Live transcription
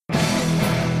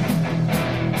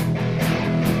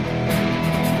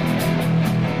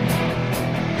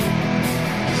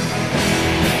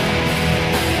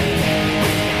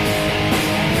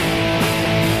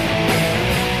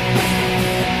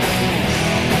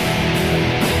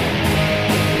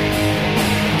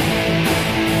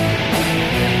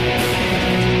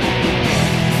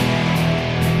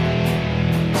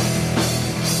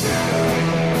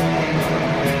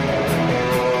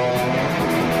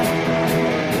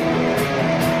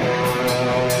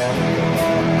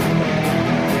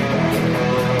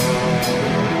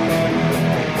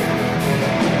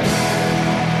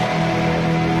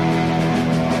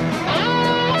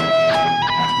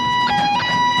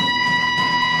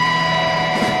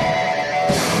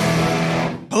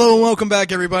Hello and welcome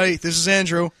back, everybody. This is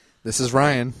Andrew. This is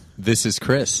Ryan. This is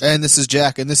Chris. And this is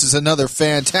Jack, and this is another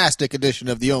fantastic edition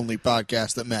of the only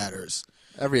podcast that matters.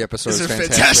 Every episode is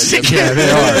fantastic. Yeah,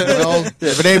 they are. Well,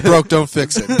 if it ain't broke, don't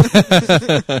fix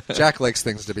it. Jack likes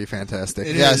things to be fantastic.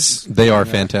 Yes. They are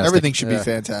fantastic. Everything should be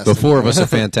fantastic. The four of us are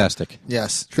fantastic.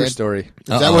 Yes. True story.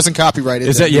 That wasn't copyrighted.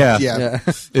 Is that, yeah. Yeah.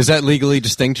 Is that legally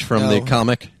distinct from the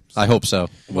comic? I hope so.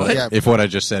 What? Yeah. If what I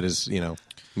just said is,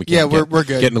 we can't we're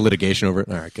good. Get into litigation over it.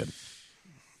 All right, good.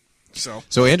 So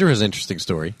Andrew has an interesting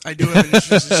story. I do have an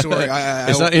interesting story.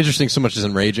 It's not interesting so much as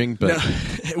enraging, but... No.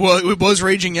 Well, it was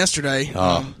raging yesterday.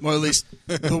 Oh. Well, at least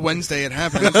the Wednesday it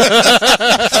happened.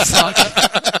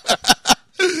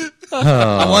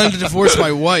 I wanted to divorce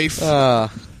my wife.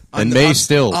 And may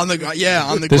still. On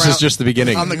the This is just the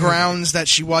beginning. On the grounds that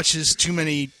she watches too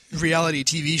many reality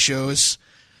TV shows.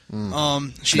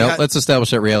 Let's establish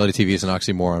that reality TV is an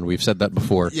oxymoron. We've said that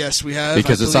before. Yes, we have.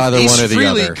 Because it's either one or the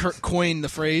other. Coined the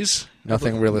phrase.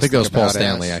 Nothing I realistic. think that was Paul about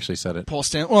Stanley it. actually said it. Paul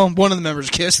Stanley. Well, one of the members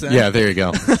kissed then. Yeah, there you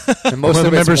go. And One of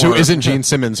the members who more- isn't Gene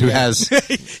Simmons, who has...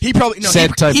 He probably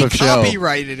said type he of show.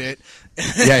 copyrighted it.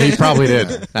 Yeah, he probably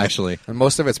did, actually. And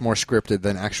most of it's more scripted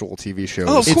than actual TV shows.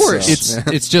 Oh, of course.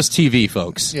 It's just TV,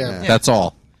 folks. Yeah. That's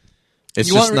all. It's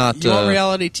You just want, not... You want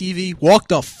reality TV? Walk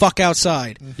the fuck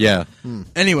outside. Yeah.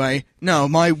 Anyway, no,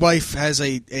 my wife has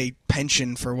a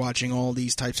penchant for watching all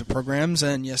these types of programs,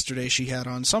 and yesterday she had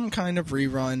on some kind of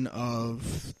rerun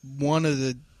of one of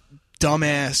the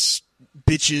dumbass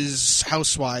bitches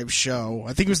housewives show.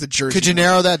 I think it was the Jersey. Could you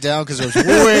narrow that down? Because there was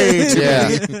way too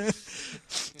many. Yeah.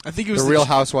 I think it was The Real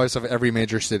Housewives of every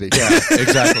major city. Yeah,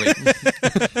 exactly.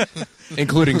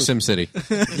 Including SimCity.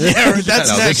 Yeah, that's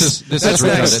No, next. This That's is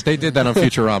redundant. next. They did that on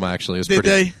Futurama, actually. It was Did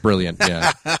pretty they? brilliant,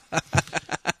 yeah.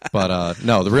 But,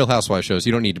 no, the Real Housewives shows,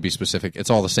 you don't need to be specific. It's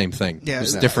all the same thing. Yeah,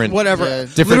 It's different. Whatever. Yeah.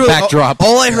 Different Literally, backdrop.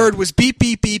 All I heard was beep,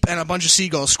 beep, beep, and a bunch of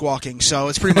seagulls squawking. So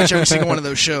it's pretty much every single one of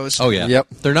those shows. Oh, yeah. Yep.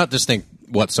 They're not distinct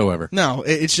whatsoever. No,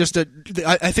 it's just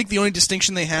I think the only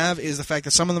distinction they have is the fact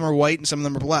that some of them are white and some of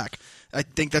them are black. I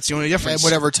think that's the only difference. And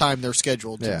whatever time they're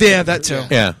scheduled. Yeah. Yeah, that too.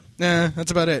 Yeah. That's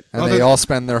about it. And they all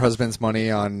spend their husband's money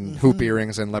on hoop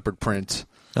earrings and leopard print.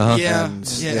 Uh-huh. Yeah, And,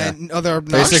 and other Some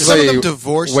of Basically, them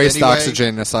divorced waste anyway.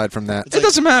 oxygen aside from that. it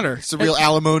doesn't matter. It's the real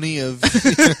alimony of...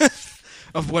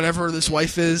 Of whatever this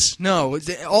wife is. No,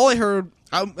 all I heard.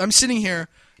 I'm sitting here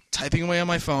typing away on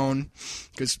my phone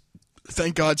because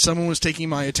thank God someone was taking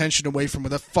my attention away from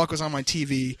what the fuck was on my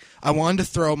TV. I wanted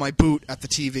to throw my boot at the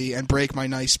TV and break my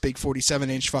nice big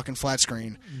 47-inch fucking flat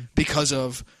screen because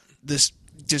of this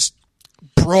just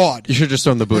broad. You should have just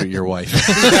thrown the boot at your wife.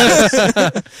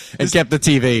 And kept the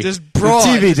TV. Just broad. The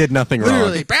TV did nothing wrong.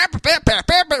 Literally.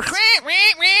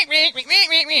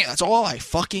 That's all I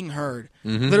fucking heard.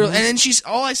 Literally. And then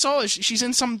all I saw is she's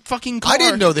in some fucking car. I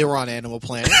didn't know they were on Animal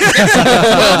Planet.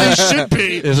 Well, they should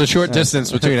be. There's a short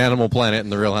distance between Animal Planet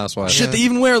and the Real Housewives. Should they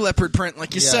even wear leopard print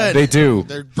like you said? They do.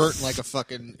 They're burnt like a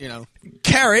fucking,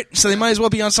 Carrot, so they might as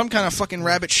well be on some kind of fucking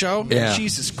rabbit show. Yeah.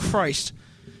 Jesus Christ.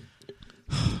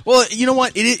 Well, you know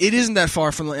what? It isn't that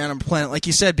far from the Animal Planet, like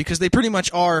you said, because they pretty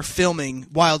much are filming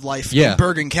wildlife in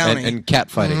Bergen County. And cat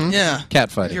fighting. Yeah.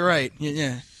 Cat fighting. You're right.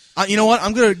 Yeah. You know what?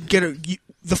 I'm going to get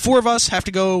the four of us have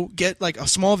to go get like a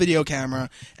small video camera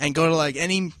and go to like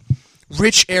any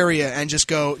rich area and just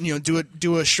go,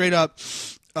 do a straight up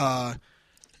the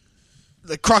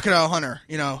crocodile hunter,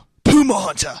 puma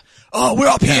hunter. Oh, we're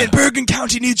up here in Bergen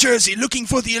County, New Jersey, looking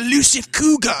for the elusive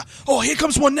cougar. Oh, here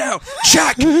comes one now.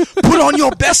 Jack, put on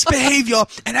your best behavior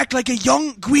and act like a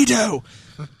young Guido.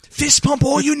 Fist pump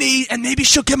all you need and maybe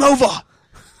shook him over.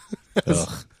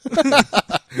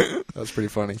 That's pretty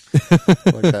funny.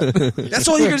 Like that. That's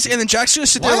all you're going to say. And then Jack's going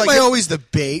to sit there Why am I always the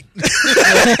bait?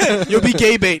 you'll be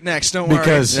gay bait next, don't worry.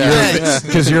 Because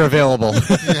you're available.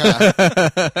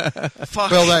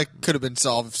 Fuck. Well, that could have been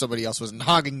solved if somebody else wasn't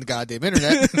hogging the goddamn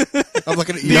internet. I'm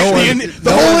looking at you.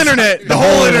 The whole internet. The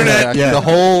whole internet. Yeah. The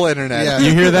whole internet. Yeah.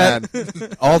 You hear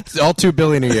that? All 2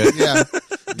 billion of you. Yeah.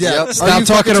 Yeah. Yep. Stop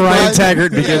talking to Ryan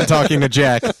Taggart and begin talking to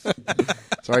Jack.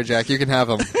 Sorry, Jack. You can have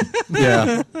them.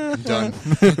 Yeah. I'm done.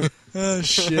 Oh,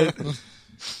 shit.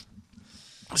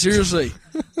 Seriously.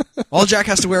 All Jack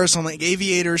has to wear is some like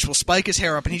aviators, will spike his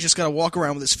hair up, and he's just got to walk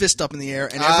around with his fist up in the air.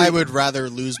 And I would rather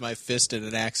lose my fist in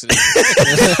an accident.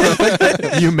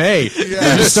 You may. You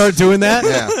just start doing that,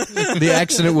 Yeah. the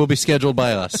accident will be scheduled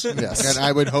by us. Yes. And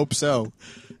I would hope so.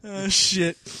 Oh,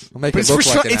 shit. We'll make But it look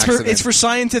like an accident. it's for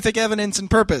scientific evidence and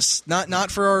purpose,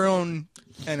 not for our own.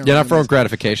 Yeah, not for own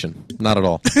gratification. Not at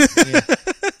all.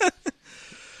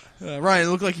 Ryan, it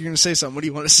looked like you're going to say something. What do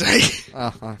you want to say?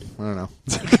 I don't know.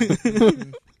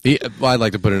 I'd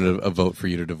like to put in a vote for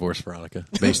you to divorce Veronica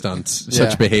based on such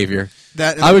Yeah. behavior.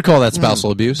 That I would call that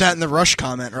spousal abuse. That and the Rush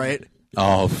comment, right?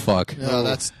 Oh fuck! No,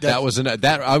 that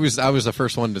was I was the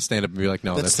first one to stand up and be like,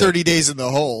 no, that's that's 30 days in the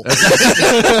hole.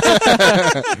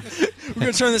 We're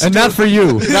gonna turn this and into not for you,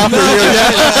 not for you. not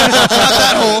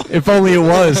that hole. If only it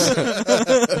was.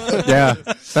 Yeah,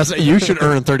 you should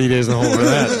earn 30 days in the hole for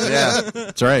that. Yeah.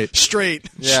 That's right. Straight.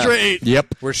 Yeah.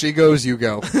 Yep. Where she goes, you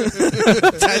go.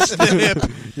 That's the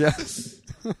hip. Yeah.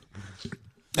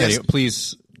 Anyway,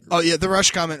 please. Oh yeah, the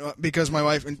Rush comment, because my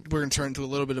wife, and we're going to turn into a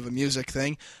little bit of a music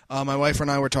thing. My wife and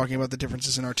I were talking about the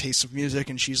differences in our tastes of music,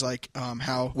 and she's like,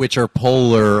 how... Which are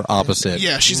polar opposite.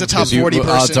 Yeah, she's a top 'Cause 40 person.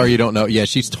 Odds are you don't know. Yeah,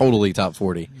 she's totally top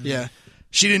 40. Yeah.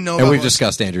 She didn't know And about we've most-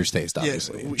 discussed Andrew's taste,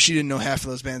 obviously. Yeah, she didn't know half of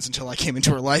those bands until I came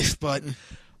into her life, but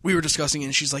we were discussing it,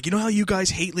 and she's like, you know how you guys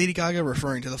hate Lady Gaga,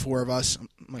 referring to the four of us? I'm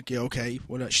like, yeah, okay.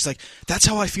 What? She's like, that's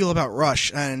how I feel about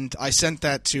Rush. And I sent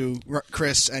that to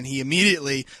Chris, and he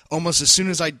immediately, almost as soon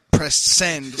as I pressed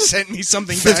send, sent me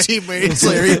something back. 15 minutes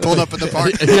later, he pulled up in the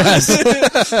park. Yes.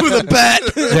 With a bat.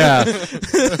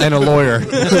 Yeah. And a lawyer.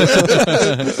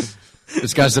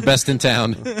 This guy's the best in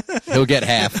town. He'll get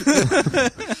half.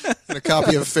 And a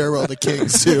copy of Farewell to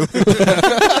Kings, too.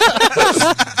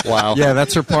 Wow. Yeah,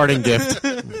 that's her parting gift.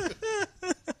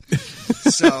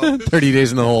 So 30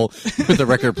 days in the hole with a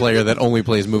record player that only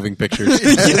plays moving pictures.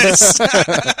 yes,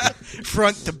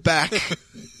 front to back.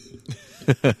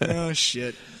 Oh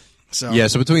shit! So Yeah,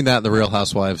 so between that and the Real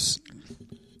Housewives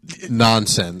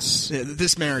nonsense.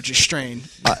 this marriage is strained.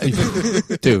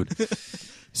 Dude,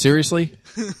 seriously?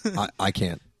 I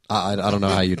can't. I don't know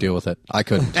how you deal with it. I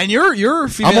couldn't. And your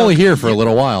female, I'm only here for a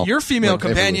little while. Your female Like,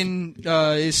 every week.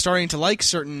 companion is starting to like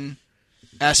certain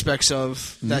aspects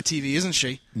of that TV, isn't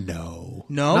she? No.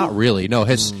 No? Not really. No,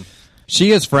 she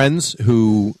has friends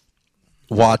who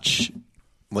watch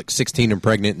like 16 and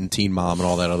Pregnant and Teen Mom and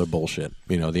all that other bullshit.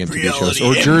 You know, the MTV shows. Reality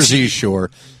Or MTV. Jersey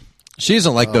Shore. She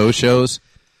doesn't like those shows.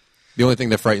 The only thing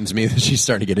that frightens me that she's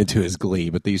starting to get into is Glee,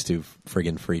 but these two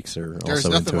friggin' freaks are There's also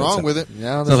nothing into wrong it. with it.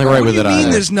 Yeah, There's nothing right What with do you it mean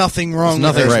either. there's nothing wrong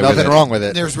There's with nothing it? right with nothing it. wrong with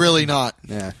it. There's really not.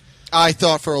 Yeah. I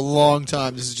thought for a long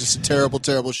time this is just a terrible,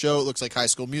 terrible show. It looks like High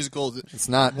School Musical. It's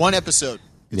not. One episode.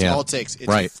 It's Yeah. all it takes. It's,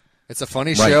 Right. It's a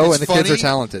funny Right. show, It's and the funny. kids are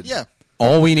talented. Yeah.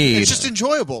 All we need. It's just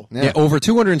enjoyable. Yeah, over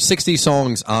 260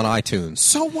 songs on iTunes.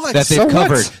 So what? That they've So what?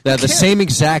 covered. They're the can't- same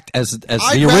exact as the I'd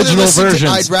rather original listen to-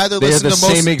 versions. I'd rather They're listen the to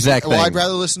most, same exact thing. Well, I'd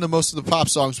rather listen to most of the pop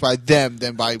songs by them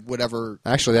than by whatever.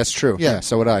 Actually, that's true. Yeah. Yeah.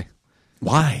 So would I.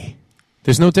 Why?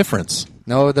 There's no difference.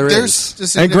 No, there is. There's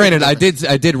just And granted, I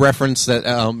difference. did reference that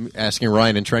asking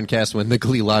Ryan and Trendcast when the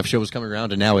Glee live show was coming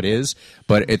around, and now it is,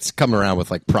 but it's coming around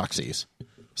with like proxies.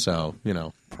 So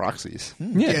proxies.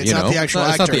 yeah, it's you not know, the actual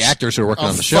it's not the actors. actors who are working Oh,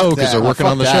 on the fuck show because that. they're Oh, working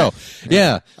fuck on the that. show.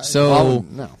 Yeah. So Well,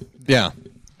 no. yeah,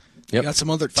 You got some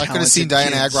other. If I could have seen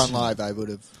Diana kids. Agron live, I would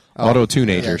have. auto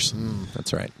teenagers.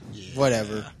 That's right.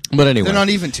 Whatever. But anyway, They're not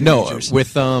even No, teenagers.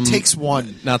 with Takes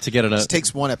one. not to get it. It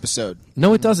takes one episode.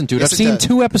 No, it doesn't, dude. Yes, I've it seen does.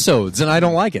 2 episodes and I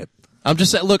don't like it. I'm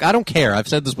just saying. Look, I don't care. I've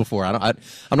said this before. I'm not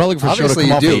looking for a show to Obviously, come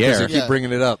you off do the because air. you keep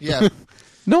bringing it up. Yeah.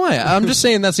 No, I'm just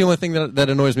saying that's the only thing that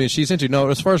annoys me. She's into. No,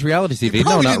 as far as reality TV, Probably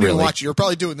no, not didn't even really. watch it. You're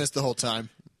probably doing this the whole time.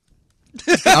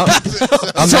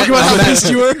 I'm Talk about how pissed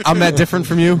you were. I'm that different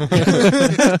from you.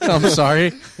 I'm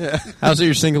sorry. How's it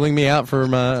you're singling me out for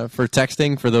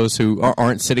texting for those who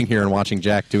aren't sitting here and watching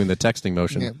Jack doing the texting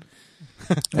motion?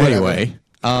 Yeah. Anyway,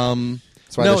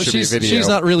 That's why no, there should be a video. she's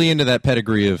not really into that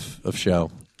pedigree of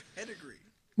show. Pedigree.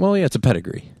 Well, yeah, it's a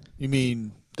pedigree. You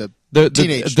mean The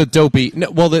teenage, the dopey. No,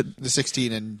 well, the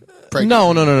 16 and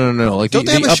pregnant? no. Like Don't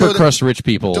they have the a show upper that- crust rich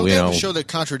people. Don't you they know, have a show that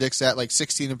contradicts that, like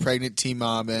 16 and pregnant, Teen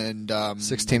Mom, and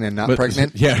 16 and not but-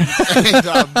 pregnant. Yeah,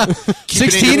 and, Keep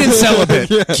It in 16 Your- and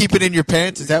celibate. Keep it in your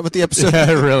pants. Is that what the episode?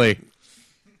 Yeah, really.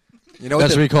 You know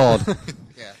That's what the, we called. you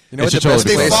know what It the should best totally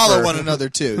They be place follow for- one another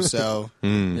too. So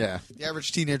Yeah. the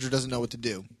average teenager doesn't know what to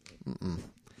do.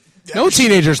 No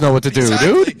teenagers know what to do,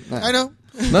 Exactly. dude. I know.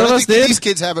 None But of I us think did. These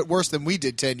kids have it worse than we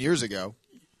did 10 years ago.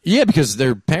 Yeah, because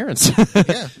they're parents.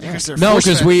 Yeah. Because they're No, force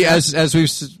because fed. we, as we've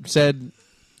said,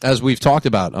 as we've talked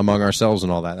about among ourselves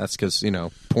and all that, that's because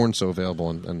porn's so available,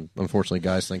 and unfortunately,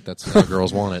 guys think that's how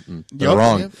girls want it, and they're Yup.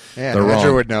 wrong. Yep. Yeah, They're Andrew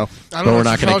wrong. would know. I don't But know we're what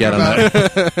not you're going to get on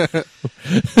talking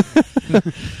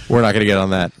that. We're not going to get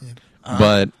on that.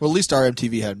 But Well, at least our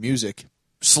MTV had music.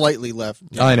 Slightly left.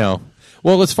 I know.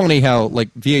 Well, it's funny how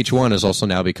like VH1 has also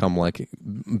now become like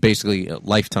basically a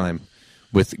Lifetime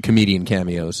with comedian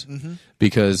cameos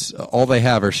because all they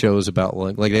have are shows about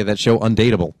like they have that show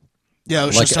Undateable. Yeah, it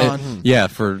was Like, just on. yeah,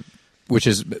 which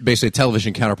is basically a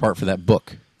television counterpart for that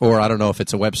book. Or I don't know if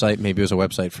it's a website. Maybe it was a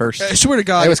website first. I swear to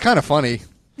God, It was kind of funny.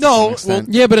 No, extent.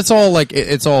 Yeah, but it's all like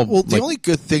it's all. Well, the like, only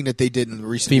good thing that they did in the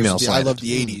recent Female years, was I side. love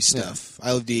the '80s stuff.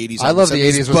 I love the '80s. I love the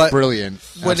 70s, '80s was but brilliant.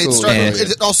 When it Absolutely started,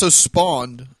 brilliant. it also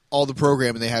spawned all the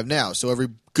programming they have now. So every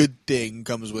good thing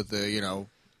comes with a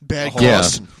bad whole, yeah,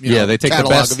 cost. yeah. They take the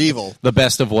catalog best of evil. the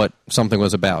best of what something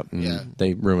was about, and Yeah.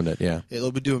 they ruined it. Yeah,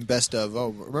 They'll be doing best of. Oh,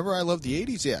 remember I love the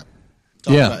 '80s? Yeah, It's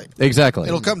all yeah, right. exactly.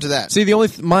 It'll come to that. See, the only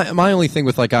my only thing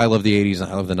with like I love the '80s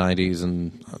and I love the '90s,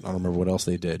 and I don't remember what else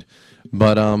they did,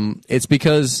 but it's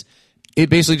because it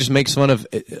basically just makes fun of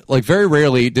like very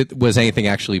rarely was anything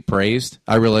actually praised.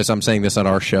 I realize I'm saying this on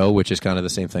our show, which is kind of the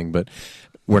same thing, but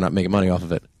we're not making money off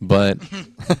of it. But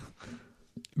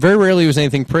very rarely was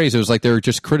anything praised. It was like they were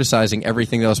just criticizing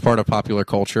everything that was part of popular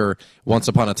culture once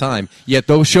upon a time. Yet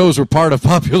those shows were part of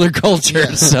popular culture.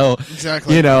 Yeah. So,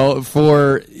 Exactly.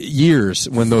 for years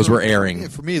when those were airing. Yeah,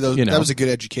 for me, that was a good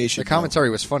education. The commentary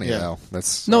was funny Yeah. though.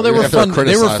 That's No, they even were if they're fun.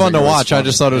 They were fun criticizing, to it was watch. I funny.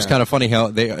 just thought it was Yeah. kind of funny how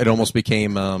it almost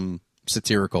became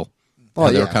satirical. Well,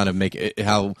 How they were yeah. kind of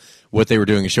how what they were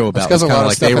doing a show about 'cause was a kind lot of of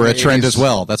like stuff they in were a the trend 80s as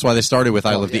well. That's why they started with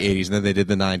I Love the yeah. '80s, and then they did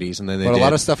the '90s, and then they But did a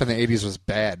lot of stuff in the '80s was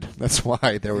bad. That's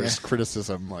why there was Yeah.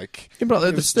 criticism. Like Yeah, but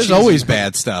there's cheesy. always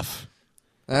bad stuff.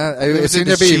 it was seemed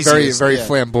the to be very, cheesiest, very yeah.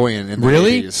 flamboyant. In the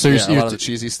Really? 80s. So yeah, you're- a lot of the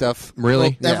cheesy stuff.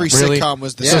 Really? Well, every Really? sitcom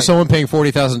was the So same. someone paying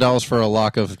 $40,000 for a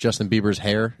lock of Justin Bieber's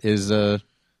hair is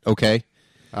okay.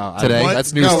 Today?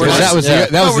 That's news. No, to we're us. that was yeah.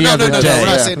 the, that was the no, other no, day. we're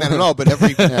not Yeah. saying that at all. But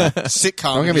every sitcom.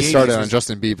 Don't get in me the started 80s on was-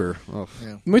 Justin Bieber. Oh.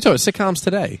 Yeah. We talk about sitcoms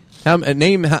today.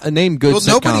 Name good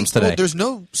sitcoms today. Well, there's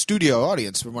no studio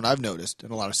audience from what I've noticed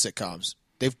in a lot of sitcoms.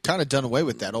 They've kind of done away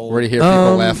with that old. Where do you hear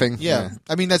people laughing? Yeah,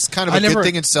 I mean that's kind of I a never- good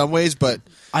thing in some ways, but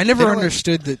I never They don't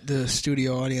understood the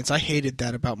studio audience. I hated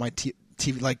that about my TV,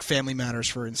 like Family Matters,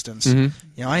 for instance.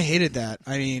 I hated that.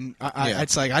 I mean, Yeah.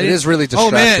 it's like I It didn't- is really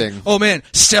Oh distracting. man,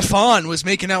 Stefan was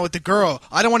making out with the girl.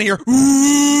 I don't want to hear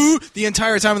ooh the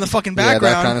entire time in the fucking Yeah, that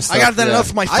background. kind of I got stuff, that yeah. enough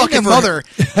for my I fucking never- mother,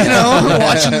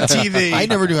 watching the TV. I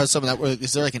never knew how some of that worked.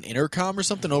 Is there like an intercom or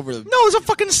something over the? No, it's a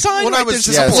fucking sign. When I right was-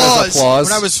 there's Yeah, it says applause. applause.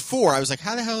 When I was 4, I was like,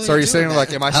 "How the hell?" Are So are you they saying doing like,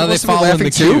 that? am I How are they supposed to be following laughing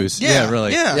the too? cues? Yeah,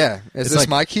 really. yeah. Yeah. Is It's this like-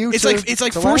 my cue? It's to- like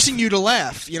to laugh? forcing you to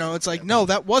laugh. It's like no,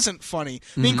 that wasn't funny.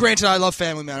 I mean, granted, I love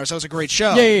Family Matters. That was a great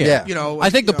show. Yeah. Yeah. I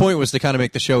think the point was to kind of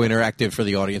make the show interactive for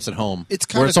the audience at home. It's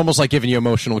where kinda- it's almost like giving you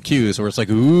emotional cues, where it's like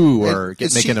ooh, or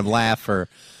It's making cheap. them laugh, or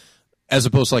as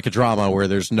opposed to like a drama where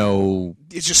there's no.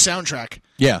 it's just soundtrack.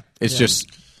 Yeah, it's just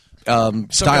Some-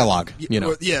 dialogue.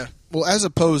 Yeah. Well, as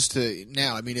opposed to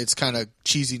now, I mean, it's kind of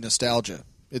cheesy nostalgia.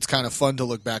 It's kind of fun to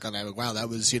look back on that. Like, wow, that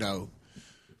was a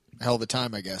hell of a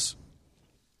time, I guess.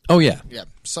 Oh yeah, Yeah,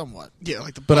 somewhat. Yeah,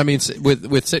 like the but I mean, with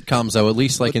sitcoms though, at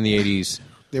least like in the '80s.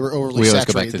 They were overly We always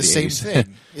go back saturated. to The the same 80s.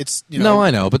 thing. It's No,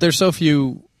 I know, but there's so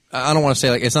few. I don't want to say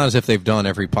like it's not as if they've done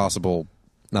every possible.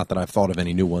 Not that I've thought of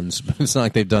any new ones, but it's not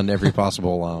like they've done every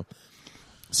possible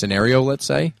scenario. Let's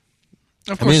say.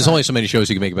 Of I mean, there's not. only so many shows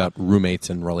you can make about roommates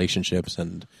and relationships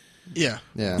and yeah,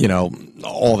 Yeah.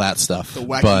 all that stuff. the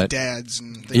wacky but dads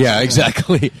and things yeah, like that.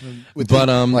 exactly. But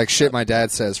like shit my dad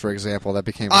says, for example, that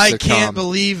became a I sitcom. can't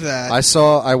believe that.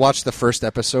 I watched the first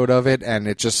episode of it, and I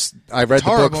read It's the book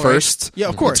horrible, right? first. Yeah,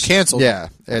 of course. It's canceled. Yeah,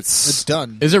 It's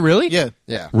done. is it really? Yeah.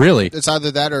 yeah. Really? It's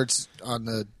either that or it's on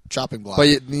the chopping block. But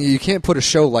you can't put a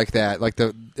show like that. Like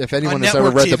if anyone has ever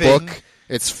network read the TV. book,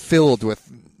 it's filled with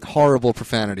horrible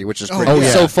profanity, which is great. Oh, It's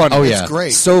yeah. so funny. Oh, It's yeah.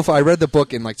 great. So I read the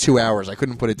book in like 2 hours. I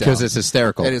couldn't put it down Because it's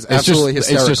hysterical. It is It's absolutely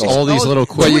just, It's just hysterical. all these little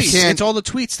But you quips. can't- It's all the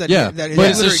tweets that. Yeah, that but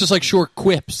it's just like short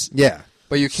quips. Yeah,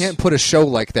 but you can't put a show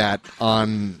like that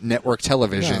on network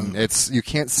television. You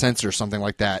can't censor something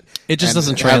like that. It just and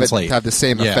doesn't have it translate. have the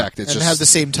same Yeah. effect. It's and just have the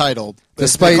same title.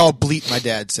 Despite- They call Bleat, my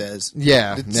dad says.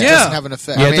 yeah. It yeah. doesn't have an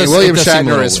effect. Yeah, I it mean, does- William it does seem a Shatner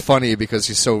little is weird. funny because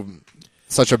he's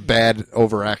such a bad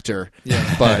over actor.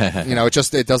 Yeah. But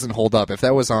it doesn't hold up. If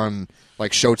that was on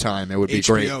like Showtime, it would be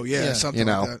great. HBO, yeah, something You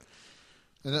know. like that.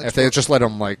 And that's If they just let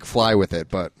him like fly with it,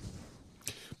 but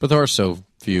But there are so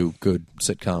few good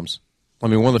sitcoms. I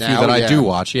mean, one of the few Now, that I yeah. do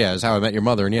watch, is How I Met Your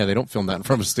Mother, and they don't film that in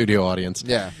front of a studio audience.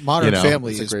 yeah, Modern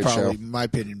Family it's a is great probably, show. in my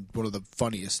opinion, one of the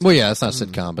funniest. Well, yeah, it's not a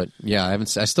sitcom, but yeah,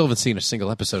 I still haven't seen a single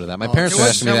episode of that. My parents It were was-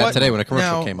 asking me you know that what? today when a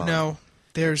commercial Now- came on. Now,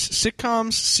 there's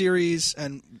sitcoms, series,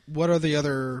 and what are the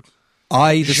other?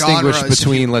 I distinguish genres,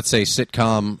 between, let's say,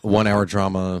 sitcom, 1 hour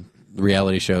drama,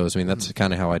 reality shows. I mean, that's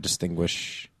kind of how I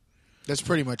distinguish. That's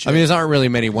pretty much it. I mean, there's aren't really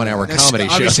many 1 hour That's comedy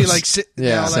obviously shows. like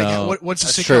Yeah. So- what's a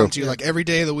That's sitcom true. to you? Like every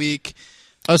day of the week.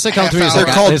 a sitcom to me is half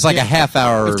like, hour. it's like a half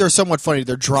hour. if they're somewhat funny,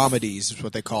 they're dramedies is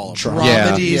what they call them.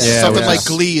 Yeah. Dramedies. Yeah, Something which like is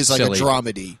Glee is like silly. a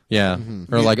dramedy. Yeah,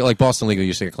 or like Boston Legal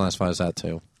used to get classified as that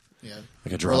too. Yeah.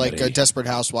 Like a Or like dramedy. Desperate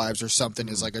Housewives or something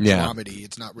is like a Yeah. dramedy.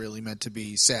 It's not really meant to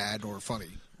be sad or funny.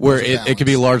 where There's a it can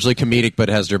be balance. largely comedic but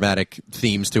has dramatic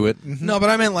themes to it. No, but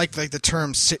I meant like the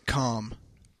term sitcom.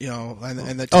 You know,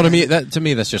 and the Oh, to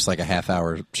me that's just like a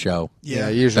half-hour show. yeah,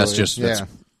 usually. That's just yeah.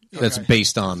 that's Okay.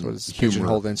 based on What it's humor.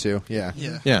 pigeonholed into. Yeah.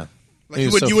 yeah. Yeah. Like It you,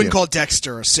 was would, so you wouldn't few. call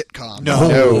Dexter a sitcom. No.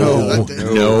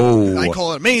 No. I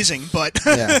call it amazing, but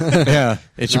Yeah. Yeah,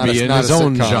 it should Not be a- in not its a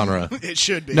own sitcom. genre. it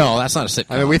should be. No, that's not a sitcom.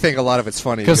 I mean, we think a lot of it's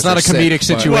funny because it's not a they're comedic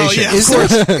sick, but- situation.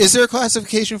 Well, yeah. Is there a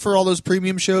classification for all those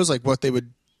premium shows, like what they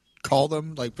would call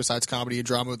them, like besides comedy and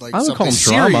drama? Like I would call them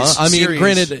something drama. Series. I mean, Series.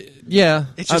 granted, yeah.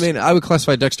 It's I just- mean, I would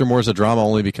classify Dexter more as a drama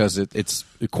only because it's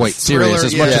quite Thriller, serious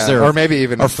as yeah. much as there or maybe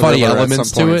even are a funny thriller at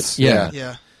elements some to points. it. Yeah.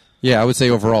 Yeah. Yeah, I would say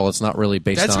overall it's not really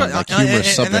based That's on what, like and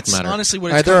humorous subject that's matter. honestly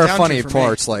what All it's right, there come are down funny to for me.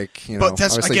 parts, like But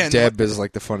that's- obviously again, Deb is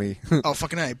like the funny. Oh,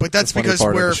 fucking A. But that's The funny because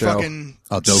part of we're the show. fucking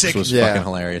Dokes sick. was Yeah. fucking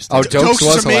hilarious. Oh, dude. Dokes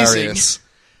was amazing. hilarious.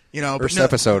 You know, but First no,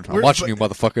 episode. I'm we're- watching but-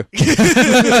 you, motherfucker.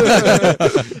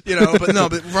 You know,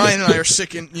 but Ryan and I are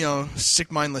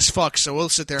sick mindless fucks. So we'll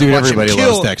sit there Dude, and watch everybody him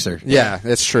kill. loves Dexter. Yeah,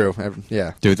 it's true.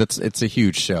 Yeah. Dude, it's a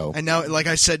huge show. And now, like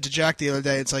I said to Jack the other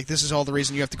day, it's like this is all the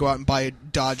reason you have to go out and buy a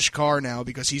Dodge car now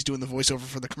because he's doing the voiceover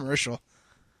for the commercial.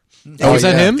 Oh, is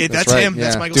that him? That's right, him.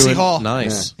 That's yeah. Michael C. Doing- Hall.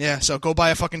 Nice. Yeah, so go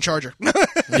buy a fucking Charger.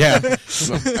 Yeah.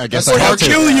 I guess Or I he'll have to.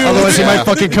 kill you. Otherwise, he Yeah. might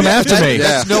fucking come after me.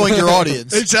 That's knowing your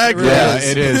audience. Exactly. Yeah,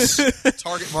 it is.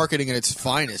 Target marketing at its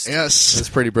finest. Yes. It's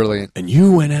pretty brilliant. And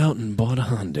you went out and bought a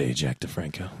Hyundai, Jack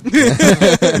DeFranco.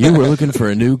 You were looking for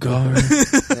a new car,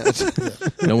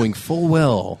 knowing full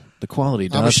well the quality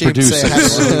I'm Dodge ashamed to say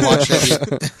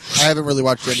produces. I haven't really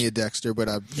watched any of Dexter, but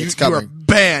You it's are coming.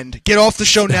 banned. Get off the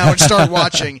show now and start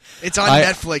watching. It's on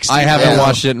Netflix. I dude. haven't Yeah.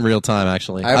 watched it in real time,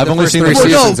 actually. I have I've the only first seen the three first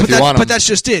Well, no, seasons if but, you want but 'em. that's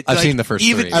just it. I've Like, seen the first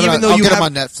even, three. Even though I'll you get have,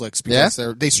 them on Netflix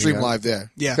because they stream Yeah. live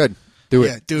there. yeah, Good. Do it.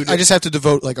 yeah, dude. I just have to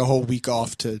devote like a whole week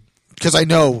off to because I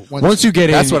know Once you get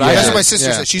in, That's what I yeah. That's did. what my sister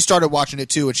Yeah. said. She started watching it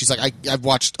too, and she's like, "I've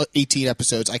watched 18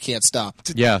 episodes. I can't stop."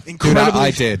 Yeah, dude, Incredibly- I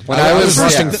did. When I I was was-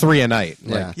 rushing yeah. 3 a night.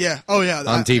 Yeah. Like, Yeah. Oh yeah.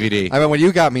 on DVD. I mean, when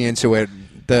you got me into it,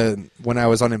 when I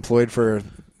was unemployed for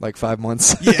like 5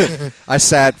 months, Yeah. I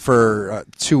sat for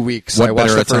 2 weeks. What I watched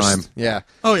better the a first, time? Yeah,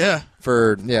 Oh yeah.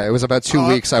 it was about 2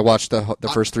 weeks. I watched the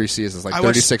first 3 seasons, like I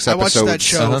 36 watched episodes. that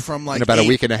show from like in about a 8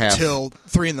 week and a half. till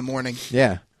 3 in the morning.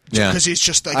 Yeah, Yeah. Because it's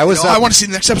just like, I was I up- want to see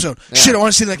the next episode. Yeah. Shit, I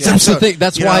want to see the next That's the episode. thing.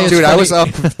 That's You why know? it's dude, I was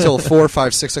funny. up till 4,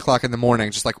 5, 6 o'clock in the morning,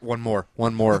 just like one more,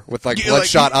 with like You're like,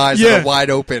 bloodshot eyes yeah. that are wide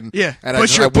open. Yeah. and But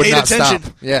I you're would paid not attention.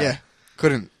 stop. Yeah. Yeah.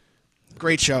 Couldn't.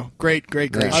 Great show. Great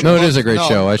Yeah. show. No, it is a great No,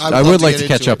 show. I'd I love would to like get to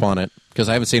catch into up it. on it because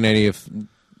I haven't seen any of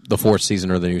the 4th season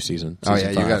or the new season. Oh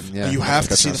season yeah, you 5. got. Yeah, You have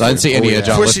to see the So I didn't see any Oh, of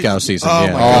John Fourth Lithgow season- season. Oh,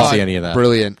 yeah, my I didn't God. see any of that.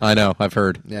 Brilliant. I know. I've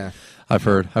heard. Yeah. I've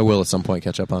heard. I will at some point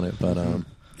catch up on it, but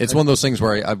it's one of those things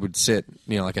where I would sit,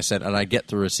 like I said, and I get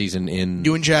through a season in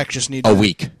You and Jack just need a to-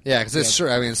 week. Yeah, because it's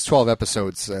true. I mean, it's 12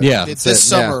 episodes. Yeah. It's That's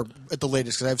this it, yeah. summer at the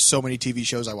latest because I have so many TV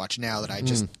shows I watch now that I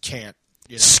just can't.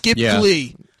 You know. Skip Yeah.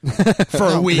 Glee for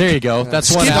a week. There you go.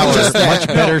 That's 1 Skip hour. just Much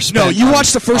better No, spent you on-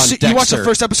 watch the first. on You watch the Dexter.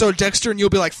 first episode of Dexter, and you'll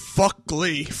be like, "Fuck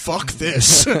Glee, fuck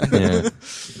this."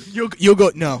 Yeah. You'll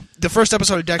go. No, the first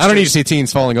episode of Dexter. I don't need to see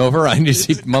teens falling over. I need to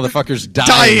see motherfuckers dying.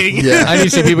 Dying. Yeah. I need to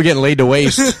see people getting laid to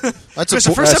waste. That's Because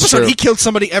the first That's episode, true. he killed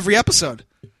somebody every episode.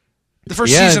 The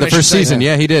first Yeah, season. the I should first say. season.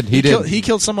 Yeah, he did. He did. He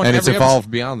killed someone and it's every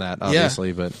evolved beyond that,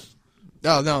 obviously. But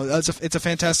No, it's a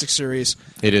fantastic series,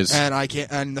 it is. and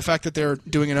and the fact that they're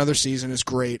doing another season is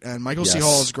great. And Michael C. Yes.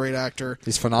 Hall is a great actor.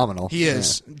 He's phenomenal. He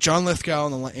is. John Lithgow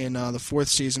in the 4th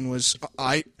season was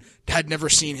I had never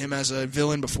seen him as a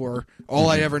villain before. All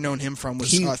I'd ever known him from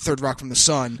was Third Rock from the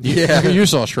Sun. Yeah. You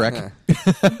saw Shrek.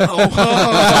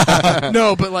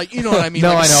 No, but like you know what I mean.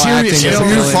 No, like I know, Serious acting as a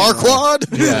villain. villain. Farquaad.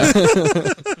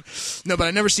 Yeah. No, but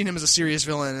I never seen him as a serious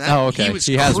villain. And that, Oh, okay. He was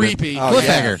He has been. creepy. Oh,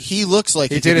 Cliffhanger. He looks like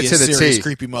He he did could it be to a the serious T.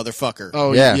 creepy motherfucker.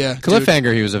 Oh Yeah. yeah. Dude,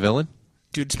 Cliffhanger, he was a villain.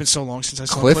 it's been so long since I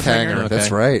saw Cliffhanger.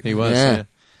 That's right. He was. Yeah. Yeah.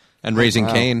 And Raising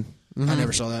Wow. Cain. I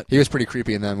never saw that. He was pretty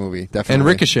creepy in that movie. Definitely. And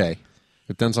Ricochet.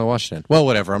 But Denzel Washington. Well,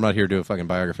 whatever. I'm not here to do a fucking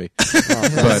biography.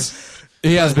 But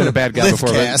he has been a bad guy before.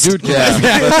 But Liftcast. dude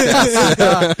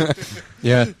can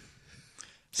Yeah.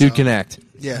 Dude can act.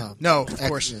 Yeah. No, of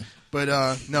course. But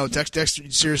no, Dexter,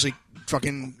 seriously,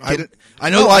 fucking get it. I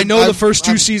No, know I'm- the first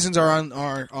 2 I'm- seasons are on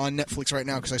Netflix right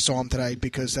now because I saw them today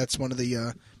because that's one of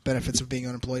the benefits of being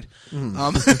unemployed.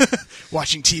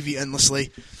 Watching TV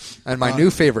endlessly. And my new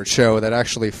favorite show that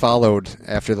actually followed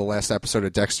after the last episode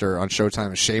of Dexter on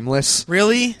Showtime is Shameless.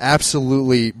 Really?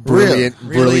 Absolutely brilliant,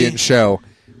 Really? brilliant show.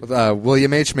 With,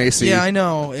 William H. Macy Yeah, I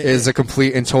know. is a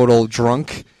complete and total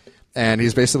drunk, and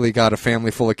he's basically got a family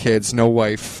full of kids, no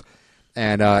wife.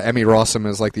 And Emmy Rossum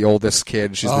is like the oldest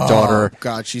kid. She's the daughter.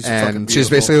 God, she's and fucking she's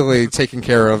beautiful. basically taking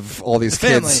care of all these The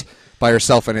family. kids. by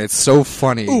herself, and it's so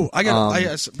funny. Ooh, I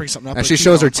gotta bring something up. And but she keep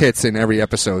shows her going. tits in every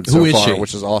episode Who so is far, she?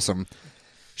 which is awesome.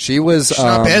 She was She's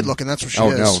not bad looking. That's what she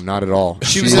is. no, not at all.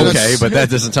 She was in Okay, but that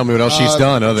doesn't tell me what else she's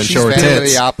done other than She's show her Phantom of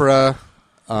tits. the Opera.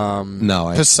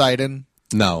 No, Poseidon.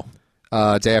 no,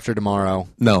 Day After Tomorrow.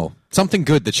 no. Something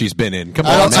good that she's been in. Come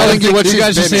I'm on, telling man. you what you she's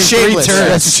guys been just in. saying three Shameless. turns.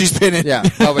 That's what she's been in. Yeah,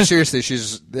 no, but seriously,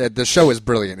 the show is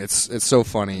brilliant. It's so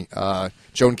funny.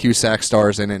 Joan Cusack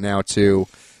stars in it now too,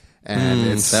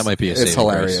 and that might be a it's saving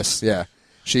hilarious. Yeah,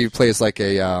 she plays like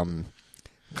a kind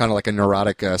of like a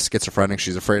neurotic schizophrenic.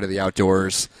 She's afraid of the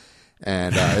outdoors,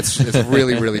 and it's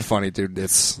really really funny, dude.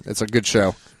 It's a good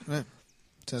show.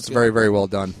 It's very very well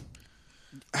done.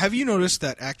 Have you noticed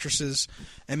that actresses,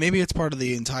 and maybe it's part of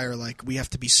the entire like we have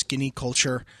to be skinny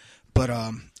culture, but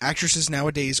actresses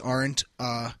nowadays aren't.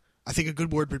 I think a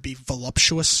good word would be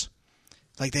voluptuous.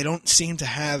 Like they don't seem to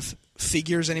have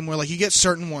figures anymore. Like you get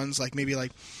certain ones, like maybe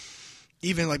like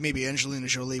even like maybe Angelina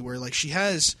Jolie, where like she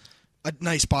has a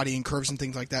nice body and curves and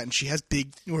things like that, and she has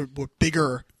big or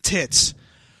bigger tits.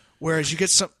 Whereas you get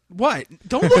some. What?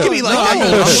 Don't look at me like that.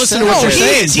 I'm listening to what you're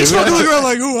saying, He's dude. fucking looking around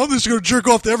like, oh, I'm just going to jerk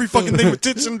off to every fucking thing with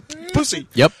tits and pussy.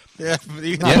 Yep. Yeah,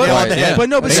 Yeah. But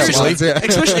no, but I got seriously, ones, yeah.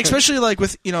 especially like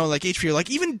with like HBO, like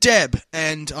even Deb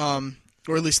and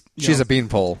or at least She's a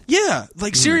beanpole. yeah,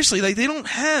 like seriously, like they don't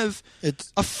have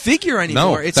It's- a figure No,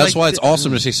 anymore. It's that's like why it's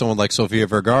awesome to see someone like Sofia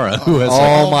Vergara who has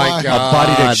Oh like, my a God.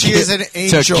 body to She is an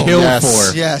angel. to kill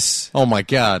Yes. for. Yes. Oh my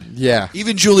god. Yeah,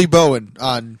 Even Julie Bowen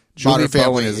on Julie Modern Family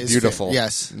Bowen is beautiful.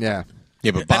 Yes. Yeah,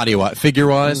 Yeah, but body wise, figure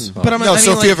wise, But I No, mean,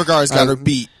 Sofia like, Vergara's got her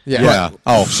beat. yeah. yeah.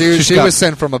 Oh, She she's she got was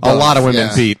sent from a above. lot of women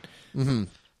Yeah. beat.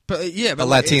 but yeah, A but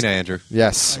like, Latina, Andrew.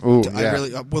 Yes. Ooh, I yeah.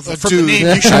 really well from dude. the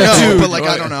name you should know, but like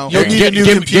I don't know. You'll need a new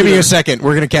give computer. me a second.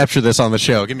 We're going to capture this on the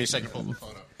show. Give me a second. Pull the phone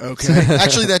up. Okay,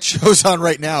 Actually, that show's on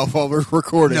right now while we're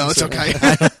recording. no, it's so- okay.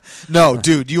 No,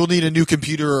 dude, you'll need a new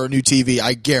computer or a new TV.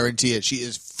 I guarantee it. She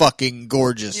is fucking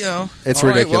gorgeous. You know, It's all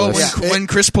right, ridiculous. well, when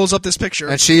Chris pulls up this picture,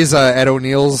 And she's Ed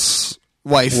O'Neill's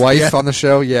Wife. wife on the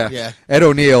show. Yeah. Yeah. Ed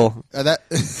O'Neill That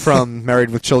from Married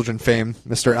with Children fame,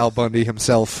 Mr. Al Bundy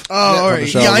himself. all on the right,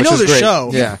 show, yeah, I which know is the great. show.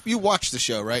 Yeah. you watched the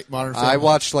show, right? Modern Family. I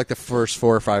watched like the first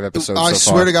 4 or 5 episodes. I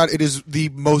so swear far. to God, it is the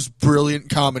most brilliant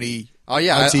comedy. Oh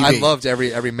yeah, on TV. I loved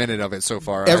every minute of it so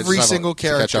far. I just Every have single to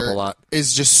catch up character a lot.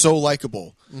 is just so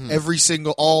likable. Every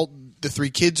single, all the 3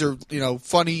 kids are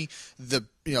funny. The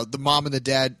the mom and the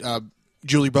dad,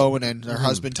 Julie Bowen and her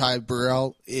husband Ty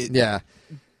Burrell. Yeah,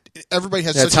 Everybody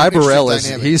has yeah. such Ty an interesting Burrell is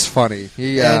dynamic. he's funny.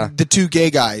 He And the 2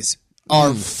 gay guys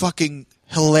are fucking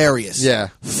hilarious. Yeah.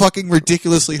 Fucking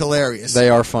ridiculously hilarious. they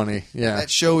are funny. Yeah, That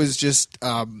show is just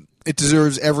it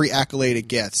deserves every accolade it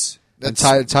gets. and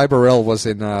Ty Burrell was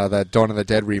in that Dawn of the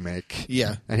Dead remake.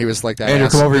 Yeah. and he was like that Andrew,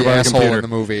 come over here the by the asshole computer. in the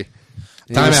movie.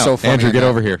 He Time was out. so funny Andrew, in get that.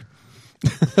 over here.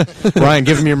 Ryan,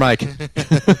 give him your mic.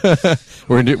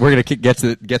 we're gonna get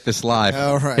this live.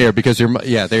 All right. Here, because you're.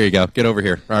 Yeah, there you go. Get over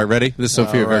here. All right, ready? This is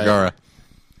Sofia All right. Vergara.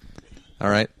 All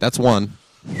right, that's one.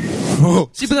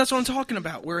 See, but that's what I'm talking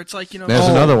about. Where it's like There's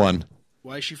another one.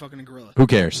 why is she fucking a gorilla? Who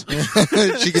cares?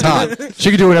 She can Tom, she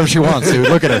can do whatever she wants, dude.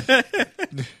 Look at her.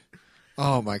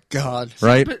 Oh my God.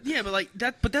 Right? But yeah, but like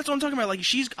that. But that's what I'm talking about. Like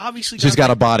she's obviously She's got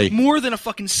a body. more than a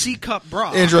fucking C cup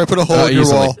bra. Andrew, I put a hole in your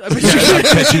Easily. wall. But I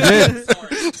bet you did.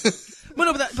 But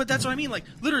no, but that's what I mean. Like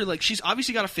literally, like she's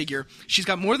obviously got a figure. She's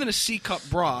got more than a C cup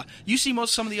bra. You see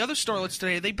some of the other starlets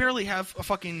today. They barely have a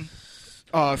fucking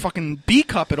B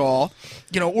cup at all.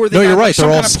 Or they No, have, you're right. Like, some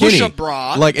They're all kind of skinny. push-up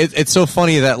bra. Like it's so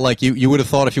funny that like you would have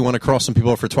thought if you want to cross some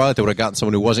people up for Twilight, they would have gotten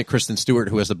someone who wasn't Kristen Stewart,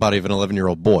 who has the body of an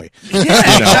 11-year-old boy.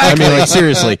 I mean, like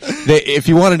seriously, if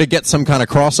you wanted to get some kind of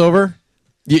crossover,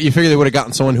 you figure they would have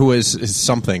gotten someone who is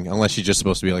something, unless she's just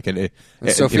supposed to be like And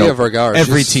Sofia Vergara.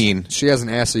 every she's- teen. She has an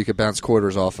ass so you could bounce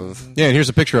quarters off of. Yeah, and here's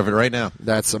a picture of it right now.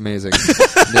 That's amazing.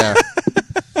 Yeah.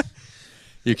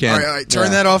 You can. all right, turn Yeah.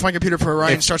 that off my computer before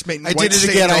Ryan starts making. I white did it stain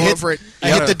again. all I hit over it.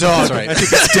 I hit the dog. That's right. I think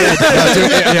it's dead.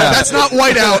 That's not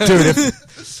white out, Dude,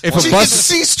 if a She can bus,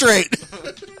 see straight.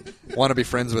 Want to be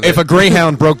friends with if it. a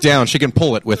greyhound broke down, she can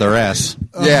pull it with her ass.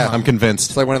 Yeah. I'm convinced.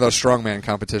 It's like one of those strongman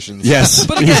competitions. Yes,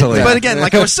 but again, easily.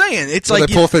 like I was saying, it's Where like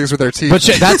they pull things with their teeth. But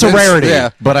that's a It's- rarity. Yeah.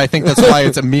 But I think that's why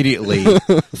it's immediately.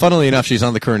 Funnily enough, she's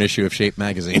on the current issue of Shape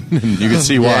magazine. You can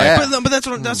see why. Yeah. But that's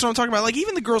what I'm talking about. Like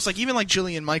even the girls, like even like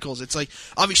Jillian Michaels, it's like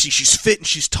obviously she's fit and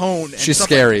she's toned. And She's stuff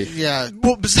scary. Yeah.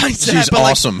 Well, besides She's that, but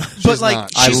awesome. Like, She's but like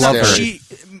not. I she's love not,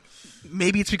 her.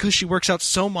 Maybe it's because she works out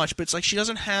so much, but it's like she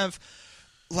doesn't have,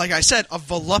 like I said, a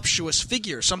voluptuous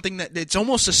figure, something that it's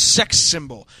almost a sex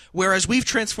symbol. Whereas we've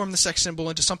transformed the sex symbol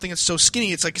into something that's so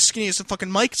skinny. It's like as skinny as the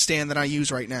fucking mic stand that I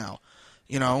use right now.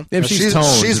 You know, If she's she's- toned,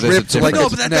 she's there's a ripped like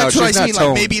difference. no, but no, that's what I she's not mean. Like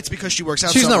toned. maybe it's because she works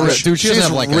out. She's so not much. ripped, dude. She doesn't She's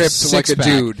have like ripped a like a six-pack.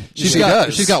 dude. She's She got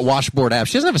does. she's got washboard abs.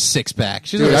 She doesn't have a six-pack.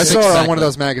 She doesn't Dude, have I a saw her six-pack. on one of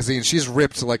those magazines. She's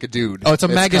ripped like a dude. Oh, it's a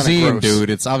kinda magazine, gross. dude.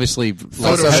 It's obviously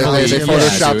Also, heavily- they yeah,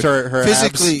 photoshopped dude. her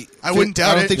Physically, abs. I wouldn't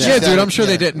doubt I don't it. think Yeah, she's dude. that- I'm sure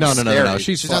they yeah. did. No. Scary.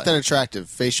 She's She's not that attractive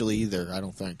facially either. I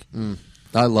don't think.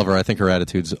 I love her. I think her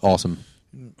attitude's awesome.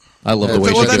 I love the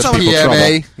way Well, she that's gives not people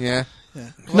PMA. trouble. Yeah.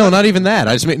 No, not even that.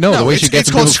 I just mean the way she gets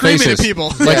it's called people's screaming faces. at people.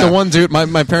 Like Yeah. the one dude.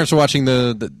 My parents were watching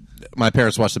my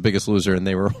parents watched The Biggest Loser, and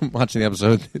they were watching the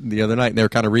episode the other night, and they were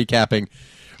kind of recapping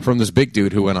from this big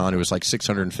dude who went on, who was like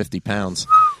 650 pounds.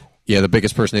 Yeah, the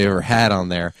biggest person they ever had on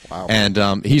there. Wow.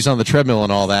 And he's on the treadmill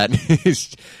and all that. And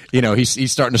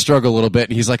he's starting to struggle a little bit.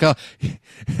 And he's like,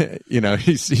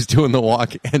 he's doing the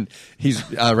walk, and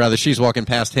she's walking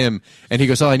past him, and he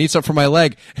goes, I need something for my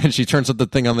leg. And she turns up the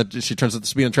thing she turns up the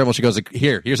speed on the treadmill. She goes,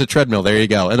 here's a treadmill. There you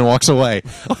go, and then walks away.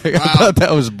 I thought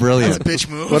that was brilliant. That's a bitch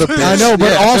move. What a bitch. I know,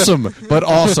 but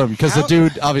awesome, because the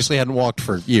dude obviously hadn't walked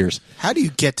for years. How do you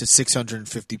get to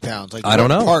 650 pounds? Like, I don't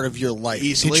what know. part of your life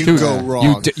Easily. did you Dude, go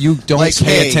wrong? You don't Like, pay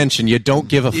hey, attention. You don't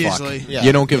give a fuck. Easily. Yeah.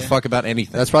 You don't give a fuck about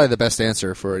anything. That's probably the best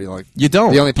answer for it. Like You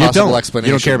don't. The only You possible don't. explanation.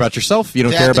 You don't care about yourself. You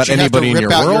don't that care about you have to anybody in rip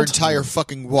your out world. your entire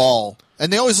fucking wall.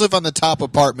 And they always live on the top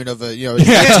apartment of a, Yeah,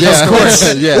 Yeah, of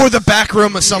course. yeah. Or the back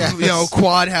room of some Yes.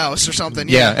 quad house or something.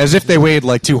 Yeah, as if they weighed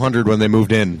like 200 when they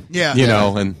moved in. Yeah. You Yeah.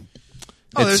 know, and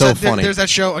Oh, it's there's so funny. There's that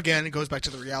show again. It goes back to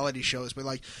the reality shows, but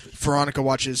like Veronica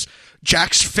watches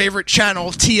Jack's favorite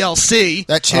channel, TLC.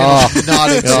 That channel should not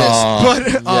exist.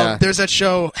 But Yeah. there's that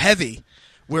show Heavy,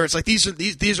 where it's like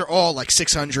these are all like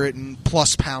 600 and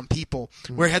plus pound people.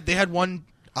 Where they had one,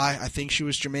 I think she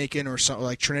was Jamaican or something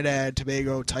like Trinidad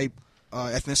Tobago type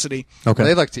ethnicity. okay.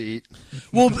 They like to eat.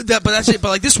 Well, but that's it. But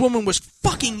like this woman was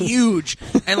fucking huge,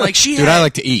 and like she Dude, had, I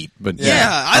like to eat, but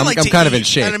yeah, I'm, like I'm to kind of eat, in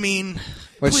shape. And I mean,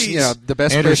 Which please. the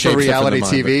best And her place for shape's different reality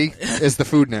than mine, TV is the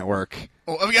Food Network.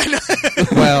 Oh, I mean,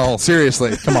 Well,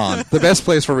 Seriously, come on. the best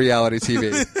place for reality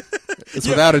TV. It's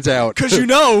without a doubt. because you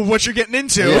know what you're getting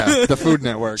into. Yeah, the Food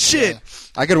Network. Shit,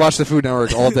 I could watch the Food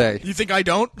Network all day. you think I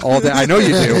don't? All day. I know you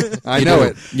do. I You know do.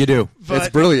 it. You do. But- It's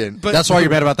brilliant. But That's why you're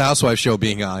mad about the Housewives show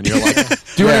being on. You're like, do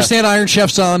you Yeah. understand Iron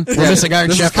Chef's on? We're missing Iron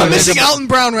This is Chef. kinda I'm missing into- Alton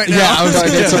Brown right now. Yeah, I was Trying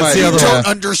to get to my- that's the You other don't one.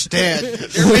 understand.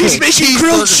 He's making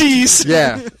grilled cheese.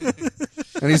 Yeah.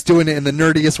 And he's doing it in the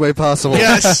nerdiest way possible.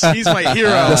 Yes, he's my hero.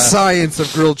 The science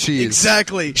of grilled cheese.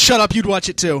 Exactly. Shut up. You'd watch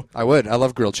it too. I would. I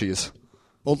love grilled cheese.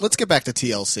 Well, let's get back to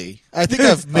TLC. I think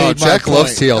I've made my Jack point.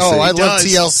 loves TLC. Oh, I He love does.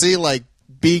 TLC like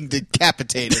being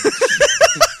decapitated.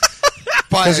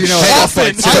 Because you know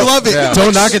Often. I love it. Yeah.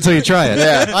 Don't knock it till you try it.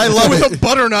 Yeah. I love With it. a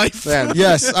butter knife. Man.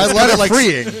 Yes, I love kinda it. Like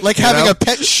freeing, like you having know? a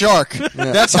pet shark.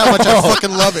 That's how much I fucking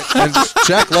love it. And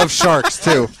Jack loves sharks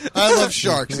too. I love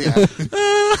sharks. Yeah.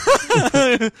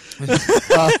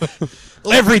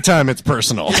 Every time it's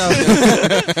personal.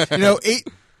 You know,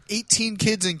 18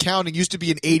 Kids and Counting used to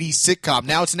be an 80s sitcom.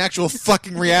 Now it's an actual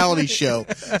fucking reality show.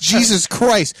 Jesus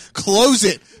Christ. Close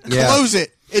it. Yeah. Close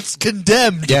it. It's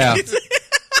condemned. Yeah.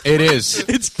 It is.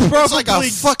 It's probably like a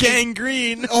fucking-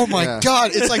 gangrene. Oh my Yeah.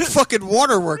 God. It's like fucking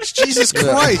Waterworks. Jesus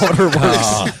Christ.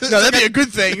 Oh. No, that'd be a good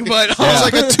thing, but It's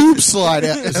like a tube slide.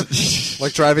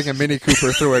 Like driving a Mini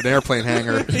Cooper through an airplane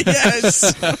hangar.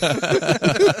 yes.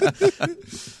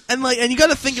 and you got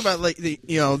to think about like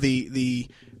the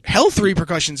health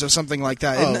repercussions of something like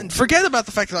that, Oh. and forget about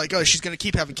the fact that like she's going to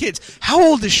keep having kids. How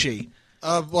old is she?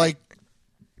 Like,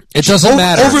 It doesn't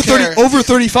matter. Over Care. 30, over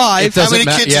 35. It how doesn't many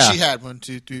ma- kids yeah. has she had? 1,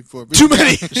 2, 3, 4. Too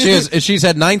many. She's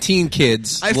had 19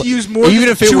 kids. I have to use more even than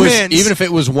if it 2 was hands. even if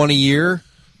it was one a year.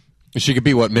 She could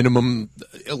be what minimum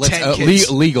 10 kids.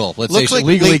 legal. Let's Looks say she like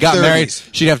legally late got 30s. married.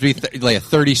 She'd have to be like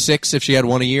 36 if she had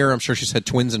one a year. I'm sure she's had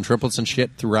twins and triplets and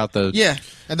shit throughout the. Yeah.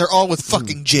 And they're all with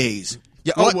fucking J's.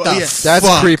 Yeah. What well, the yeah. That's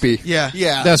fuck? creepy. Yeah.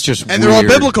 Yeah. That's just And they're all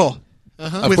weird. biblical.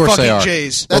 Of With course fucking they are.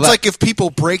 J's. That's Well, like if people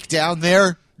break down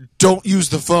there, don't use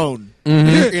the phone.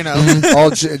 You know?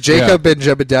 All Jacob and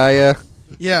Jebediah,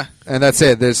 Yeah. and that's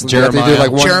it. There's Jeremiah. They have to do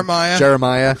like one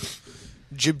Jeremiah.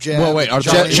 Jib jab. Well, wait. Are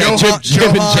Johan- Jib and Johan-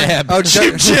 Jab? Oh,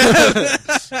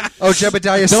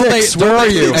 Jebediah Don't 6. they- Where are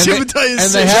you? And they, Jebediah and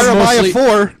 6. they have Jeremiah mostly,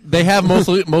 4. They have most.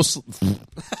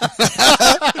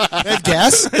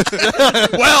 Gas?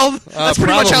 Well, that's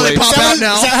pretty much how they probably. pop out Is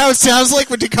now. that how it sounds like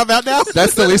when you come out now?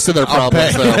 That's the least of their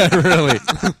problems, though. really.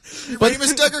 You ready,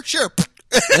 Miss Duggar? Sure.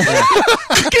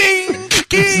 King,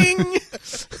 king.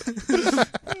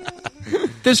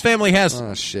 This family has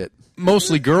Oh shit.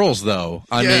 mostly girls, though.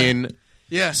 I Yeah. mean,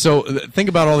 Yeah. So think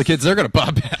about all the kids they're going to pop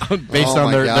out based Oh on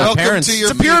my their God. Welcome parents' to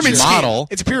your It's a pyramid model.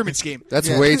 scheme. It's a pyramid scheme. That's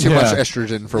Yeah. way too Yeah. much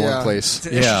estrogen for Yeah. one place. It's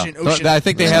an Yeah, estrogen ocean. I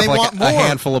think they And have they like want a more.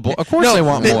 handful of. Of course, No, they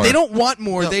want more. They don't want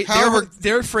more. No, however,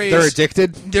 Their phrase. They're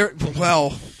addicted.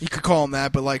 Well, you could call them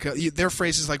that, but like their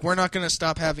phrase is like, "We're not going to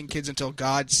stop having kids until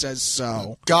God says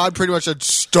so." God pretty much said,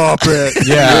 "Stop it."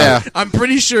 Yeah. I'm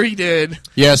pretty sure he did.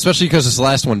 Yeah, especially because this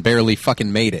last one barely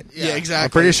fucking made it. Yeah, exactly. I'm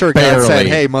pretty sure God Barely. said,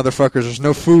 "Hey, motherfuckers, there's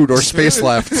no food or space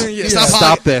left. Yeah,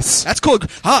 Stop this." That's cool.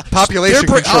 Population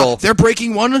they're control. they're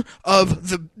breaking one of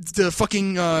the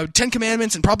fucking 10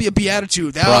 Commandments and probably a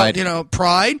beatitude. Pride.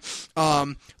 Pride,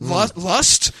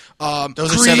 lust,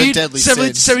 Those are greed, 7 deadly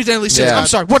sins. 7 deadly sins. Yeah. I'm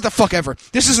sorry. What the fuck ever.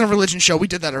 This isn't a religion show. We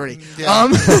did that already.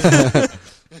 Yeah.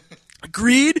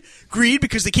 Greed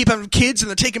because they keep having kids and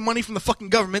they're taking money from the fucking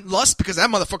government. Lust because that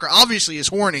motherfucker obviously is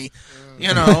horny.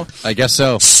 I guess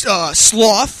so.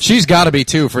 Sloth. She's got to be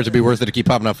too for it to be worth it to keep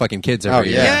popping out fucking kids every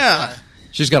Oh, year. Yeah.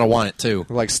 She's got to want it too.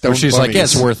 Like stone Where she's like, bunnies. yeah,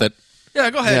 it's worth it. Yeah,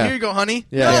 go ahead. Yeah. Here you go, honey.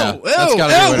 Yeah. Yeah. Ew, That's ew,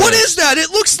 gotta be ew, what what it is that? It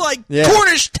looks like Yeah.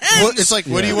 Cornish hens. Well, it's like,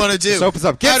 what do you want to do? Just opens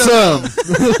up. I Get don't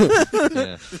some.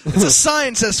 Yeah. It's a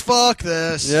sign that says, fuck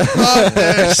this. Yeah. Fuck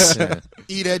this. Yeah.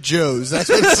 Eat at Joe's. That's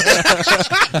what it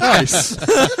said. Nice.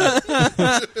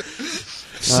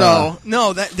 So,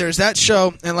 no, there's that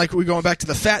show, and like we're going back to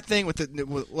the fat thing with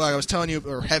like I was telling you,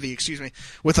 or heavy, excuse me,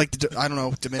 with like, I don't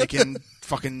know, Dominican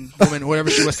fucking woman, whatever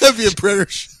she was. That'd be a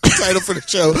British title for the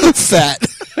show. Fat.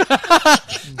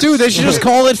 Dude, they should just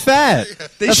call it fat.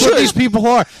 They That's should. what these people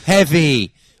are.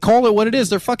 Heavy. Call it what it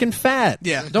is. They're fucking fat.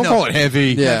 Yeah. Don't No. call it heavy.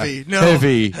 Yeah. Heavy. No.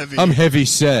 Heavy. Heavy. I'm heavy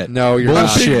set. No, you're not.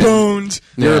 Bullshit. Big boned.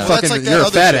 You're a Yeah. fucking. That's like that you're a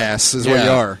other fat show. ass. Is what Yeah. you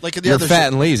are. Like in the You're other fat show.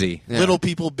 and lazy. Yeah. Little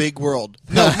people, big world.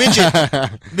 No, midget.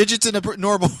 Midget's in a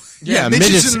normal. Yeah, midgets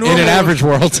midgets in in a an normal- average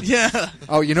world. Yeah.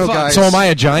 Oh, you know, Fuck. guys. So am I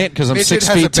a giant because I'm Midget 6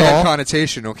 has feet a bad tall?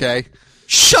 connotation. Okay.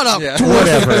 Shut up. Yeah.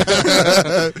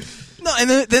 Whatever. No, and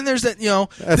then there's that,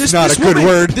 That's this, not this a good woman,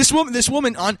 word. This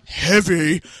woman on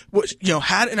heavy was,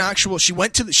 had an actual. She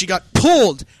got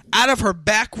pulled out of her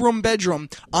back room bedroom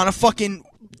on a fucking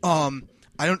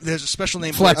there's a special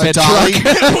name for it. Flatbed A dolly.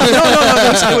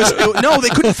 truck. No, they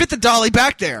couldn't fit the dolly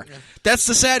back there. That's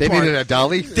the sad They part. needed a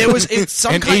dolly There was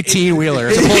some An kind 18-wheeler.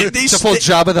 to pull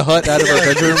Jabba the Hutt out of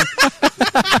her bedroom.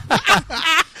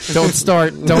 Don't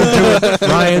start. Don't do it,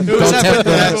 Ryan. What was Don't that tempt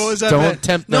bit, man? them. What was that Don't bit?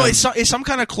 tempt No, them. it's some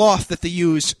kind of cloth that they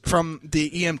use from the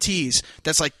EMTs.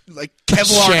 That's like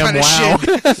Kevlar kind of ShamWow.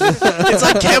 shit. It's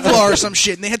like Kevlar or some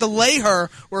shit, and they had to lay her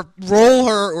or roll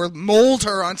her or mold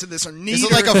her onto this or knead Is it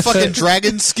her. like a fucking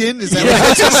dragon skin? Is that Yeah,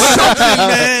 what it's something,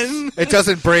 man. It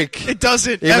doesn't break. It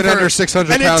doesn't Even ever. under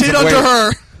 600 and pounds it did of under weight.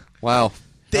 her. Wow.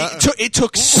 It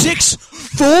took 6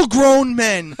 full-grown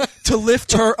men to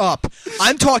lift her up.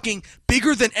 I'm talking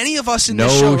bigger than any of us in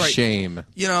this show. No Right? shame.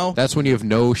 You know, That's when you have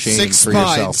no shame 6 for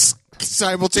yourself. spines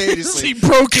simultaneously? see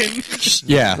broken.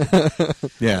 Yeah.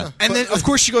 Yeah. And then, of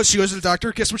course, she goes to the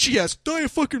doctor. Guess what she has?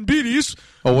 Diabetes.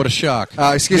 Oh, what a shock.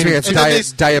 Excuse me, it's And then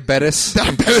diabetes.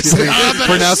 Excuse me.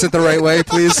 Pronounce it the right way,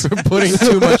 please.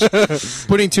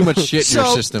 putting too much shit in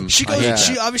your system. She I goes. hate that.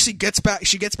 She obviously gets back.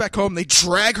 She gets back home. They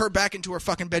drag her back into her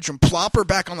fucking bedroom, plop her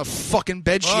back on the fucking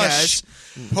bed she has.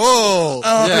 Oh,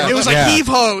 Yeah. It was like Yeah. heave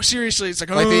ho. Seriously, it's like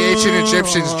Like the ancient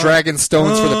Egyptians dragging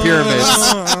stones for the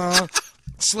pyramids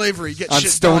slavery. Get on shit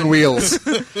stone done. wheels.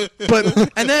 But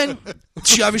and then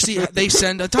she obviously they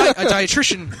send a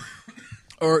dietitian.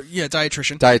 Or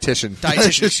dietitian. Dietitian. Dietitian.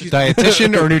 Excuse me.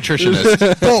 Dietitian or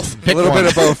nutritionist? Both. A little bit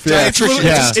of both. Yeah. Dietitian.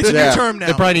 Yeah. It's a new Yeah. term now.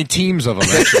 They probably need teams of them,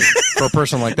 actually, for a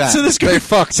person like that. So this guy, They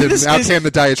fucked and this out is- came the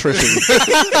dietitian.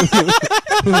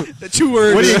 the 2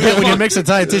 words. What do you get when you mix a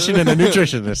dietitian and a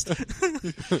nutritionist?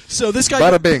 So this guy,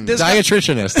 Bada bing. This guy,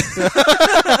 Diatritionist.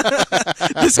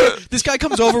 this guy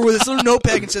comes over with his little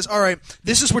notepad and says, "All right,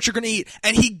 this is what you're going to eat,"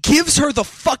 and he gives her the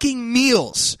fucking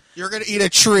meals. you're gonna eat a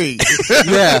tree.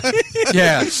 Yeah.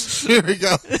 Yeah. Here we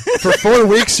go. For 4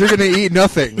 weeks, you're going to eat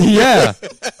nothing. Yeah.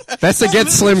 That's to get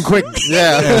slim quick.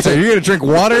 Yeah. So you're going to drink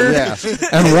water Yeah.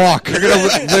 and walk. You're going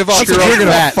to live off That's your what own you're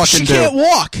gonna fat. fucking She do. can't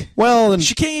walk. Well, then,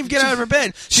 She can't even get out of her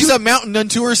bed. She's a mountain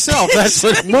unto herself. That's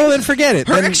what. well, then forget it.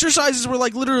 Her Then- exercises were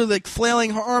like literally like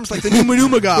flailing her arms like the Numa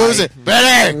Numa guy. What was it?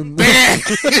 Better,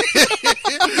 better.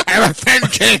 I have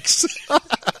pancakes.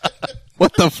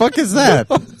 What the fuck is that?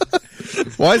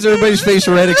 Why is everybody's face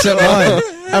red except mine?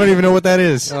 I don't even know what that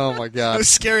is. Oh, my It God. was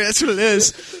scary. That's what it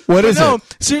is. What is No, it?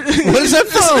 what is that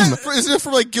from? Isn't it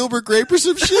from like Gilbert Grape or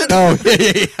some shit? Oh,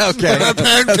 yeah. Okay.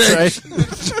 That's right.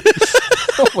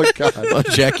 Oh, my God. Well,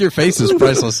 Jack, your face is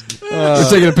priceless. We're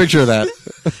taking a picture of that.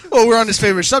 Well, we're on his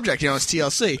favorite subject. It's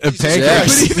TLC.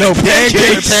 Pancakes. No,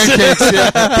 pancakes.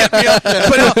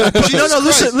 But no.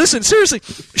 Listen. Seriously,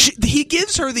 he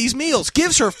gives her these meals.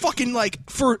 Gives her fucking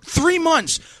for 3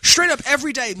 months straight up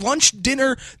every day, lunch,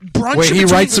 dinner, brunch. Wait, he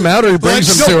writes them out or he brings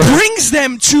them to her? Brings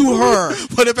them to her.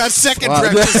 What about second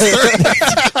breakfast?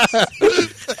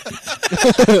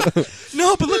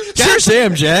 No, but look, God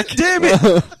damn, Jack. Damn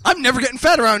it! I'm never getting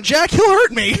fat around Jack. He'll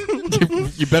hurt me.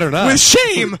 You better not. With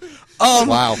shame.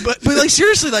 Wow. But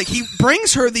seriously, he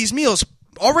brings her these meals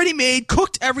already made,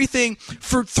 cooked everything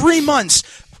for 3 months.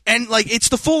 And it's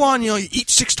the full on, you eat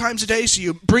 6 times a day, so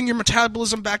you bring your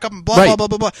metabolism back up and blah, blah, blah,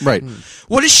 blah, blah. Right.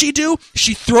 What does she do?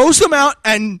 She throws them out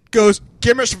and goes,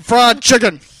 "Give me some fried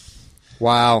chicken."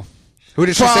 Wow. Who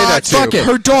did she say that to? Fuck it.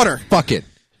 Her daughter. Fuck it.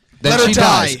 Then Let her she die.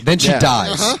 dies. Then she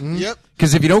dies. Yep.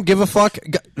 Because if you don't give a fuck,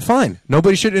 fine.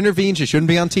 Nobody should intervene. She shouldn't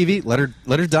be on TV. Let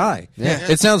her die. Yeah.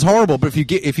 It sounds horrible, but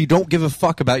if you don't give a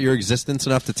fuck about your existence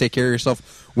enough to take care of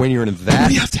yourself when you're in that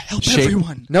We have to help shape,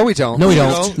 everyone. No, we don't. No, we No.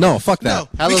 don't. No, fuck that.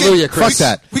 No. Hallelujah, Chris.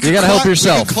 Fuck that. We You gotta help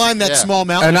yourself. We can climb that Yeah. small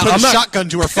mountain And and put I'm a not- shotgun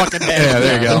to her fucking head. Yeah,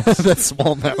 there you go. That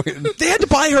small mountain. They had to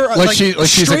buy her Like she's a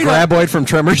straight up- graboid from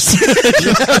Tremors.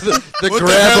 The What the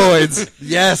graboids.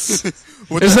 Yes.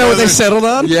 Isn't that what they settled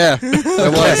on? Yeah. It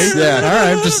was. All Yeah.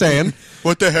 right, I'm just saying.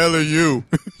 What the hell are you?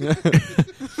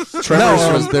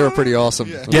 Tremors they were pretty awesome.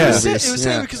 Yeah. It was Movies.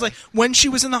 sad because when she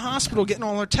was in the hospital getting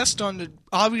all her tests done to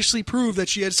obviously prove that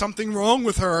she had something wrong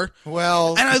with her,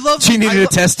 Well, and I love She needed a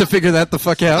test to figure that the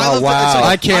fuck out. I love that it's wow. like,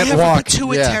 I can't I have walk. a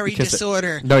pituitary Yeah.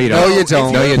 disorder. No, you don't. No, you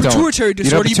don't. No, you don't. Pituitary You don't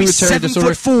disorder, have a you'd be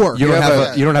pituitary 7'4". You don't You have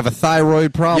have a you don't have a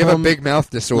thyroid problem. You have a big mouth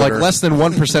disorder. Like less than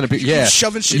 1% of people. Yeah,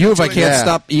 Shoving shit you if into I it. can't Yeah.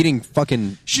 stop eating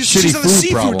fucking She's shitty on the food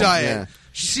seafood problem. diet. Yeah.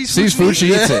 She sees Sees food,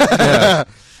 she eats it.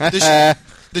 Yeah.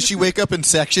 does she wake up in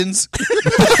sections?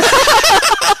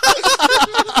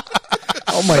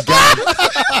 Oh my god.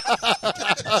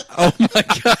 Oh my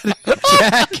god.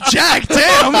 Jack,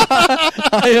 damn!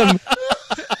 I am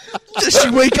Does she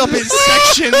wake up in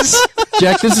sections?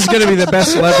 Jack. This is going to be the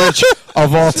best leverage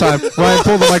of all time. Ryan,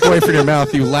 pull the mic away from your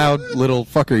mouth, you loud little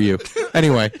fucker. You.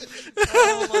 Anyway.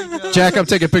 Jack, I'm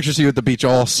taking pictures of you at the beach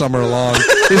all summer long.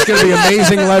 It's going to be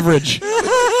amazing leverage.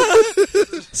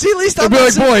 See, at least I'll I'm be not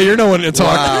like, saying- boy, you're no one to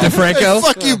talk, Wow. DeFranco.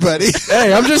 Fuck you, buddy.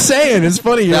 Hey, I'm just saying, it's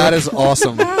funny. That is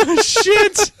awesome.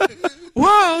 Shit!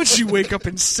 Wow, she wake up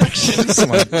in sections. Oh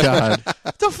my god.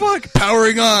 What the fuck?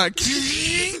 Powering on.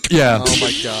 Yeah. Oh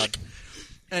my god.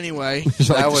 Anyway, She's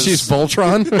like, That was- she's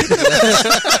Voltron.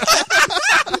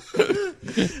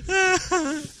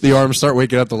 The arms start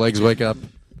waking up, the legs wake up.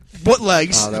 what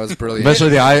legs? Oh, that was brilliant. Eventually,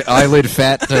 the eyelid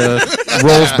fat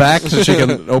rolls back so she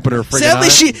can open her friggin' Sadly,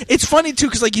 eye. it's funny too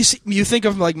because you think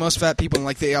of most fat people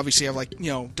and they obviously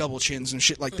have double chins and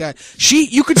shit like that.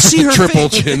 You could see her Triple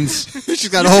face. chins. She's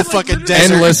got a whole fucking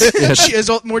desert. Endless. Yes. She has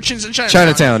more chins than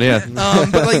Chinatown. Chinatown, yeah.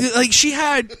 But she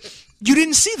had. You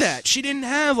didn't see that. She didn't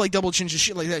have double chins and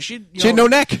shit like that. She She had no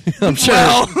neck. I'm sure.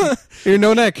 Well, You had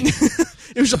no neck.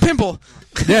 it was a pimple.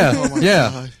 Yeah,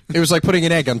 yeah. It was like putting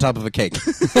an egg on top of a cake.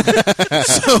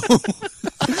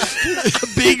 A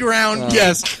big round.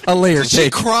 Yes, a layer She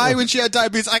cake. cried when she had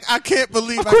diabetes. I can't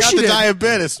believe I course got she the did.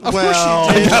 diabetes. Of course well,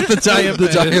 she did. Got the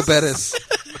diabetes. Diabetes.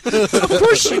 Of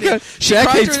course she did. Jack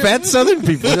cried hates during- fat Southern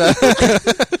people.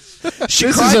 She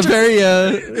This cried is a during- very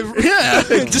yeah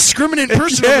discriminant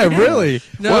person. yeah, over here. really.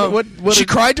 No, what she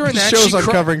cried during that. Shows She I'm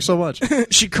cri- covering so much.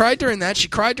 She cried during that. She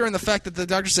cried during the fact that the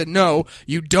doctor said, "No,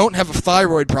 you don't have a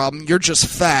thyroid problem. You're just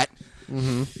fat."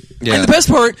 Yeah. And the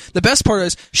best part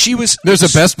is she was. There's a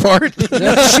best part.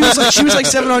 She was like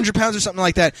 700 pounds or something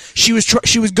like that. She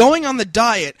was going on the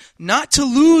diet not to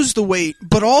lose the weight,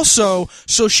 but also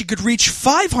so she could reach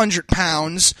 500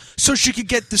 pounds, so she could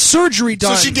get the surgery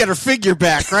done. so she get her figure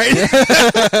back, right?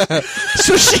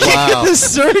 So she could get the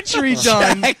surgery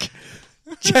done.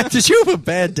 Jack, did you have a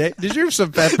bad day? Did you have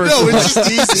some bad person No, it's just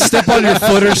easy. step on your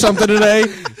foot or something today?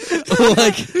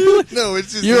 Like No,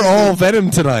 it's just you're easy. all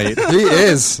venom tonight. He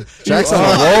is. Jack's on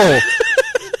a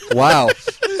roll. Wow.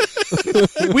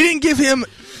 We didn't give him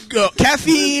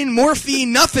caffeine,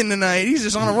 morphine, nothing tonight. He's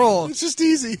just on a roll. It's just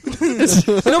easy.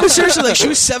 No, but seriously, she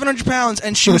was 700 pounds,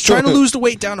 and she was trying to lose the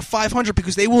weight down to 500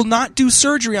 because they will not do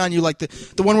surgery on you like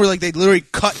the one where they literally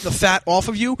cut the fat off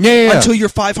of you Yeah. until you're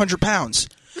 500 pounds.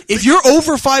 If you're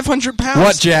over 500 pounds,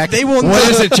 What, Jack? They will What not.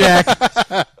 is it, Jack?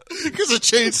 Because a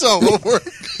chainsaw will work.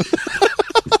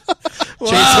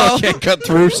 Chainsaw can't cut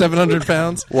through 700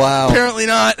 pounds. Wow. Apparently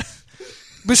not.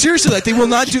 But seriously, they will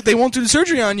not do. They won't do the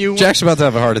surgery on you. Jack's about to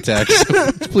have a heart attack.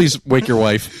 Please wake your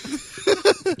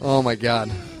wife. Oh my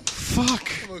god. Fuck.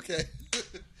 Okay.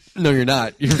 No, you're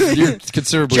not. You're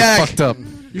considerably Jack. fucked up.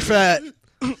 You're fat.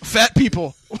 Fat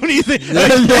people. What do you think?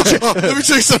 Let me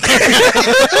tell you something.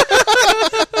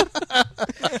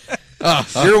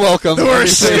 You're welcome. The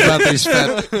worst. Say about these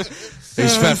fat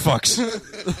fucks.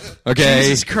 Okay.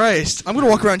 Jesus Christ. I'm going to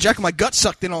walk around Jack with my gut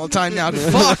sucked in all the time now.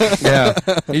 Fuck. Yeah.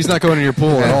 He's not going to your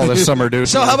pool at all this summer, dude.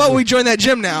 So how about we join that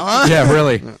gym now, huh? Yeah,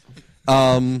 really.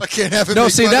 I can't have it. No,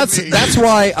 make see, fun of me. that's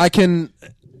why I can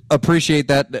appreciate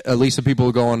that at least the people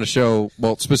who go on the show,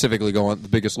 well, specifically go on The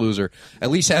Biggest Loser, at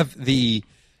least have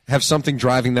something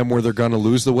driving them where they're going to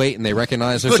lose the weight and they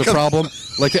recognize there's a problem.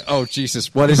 Like, oh,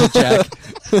 Jesus, what is it, Jack?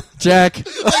 Jack.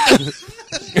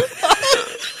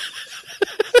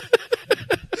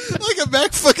 Like a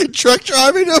Mack fucking truck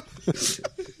driving them.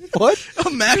 What? A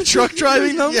Mack truck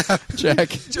driving them? Yeah. Jack.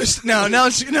 Just, no. I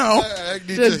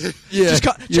need to Yeah. Just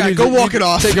You Jack, need go to- walk it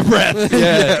off. Take a breath.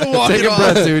 Yeah. Go walk Take it a off.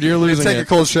 breath, dude. You're losing Take a it.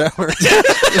 cold shower. Because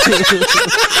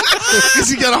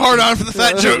he got a hard on for the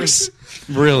fat jokes.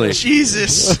 Really.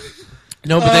 Jesus.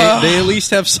 No, but they at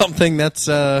least have something that's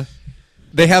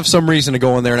they have some reason to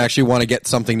go in there and actually want to get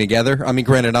something together. I mean,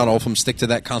 granted, not all of them stick to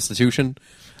that constitution.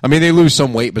 I mean, they lose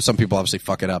some weight, but some people obviously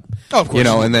fuck it up. Oh, of course. You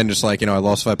know, and then just like, I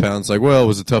lost 5 pounds. Like, well, it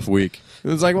was a tough week.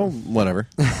 It's like, well, whatever.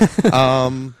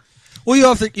 Well, you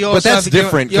also But that's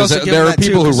different because there are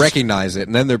people who recognize. recognize it,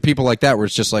 and then there are people like that where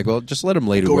it's just like, well, just let them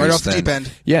lay to Go waste. right off the then. deep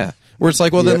end. Yeah, where it's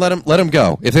like, well, then let them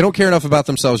go. If they don't care enough about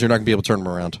themselves, you're not going to be able to turn them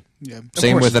around. Yeah, of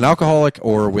Same course. with an alcoholic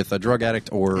or with a drug addict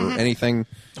or anything.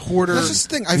 Hoarder. That's just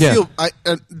the thing. I Yeah. feel,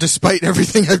 despite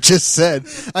everything I've just said,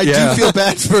 I Yeah. do feel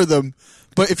bad for them.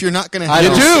 But if you're not going to, I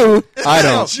do. I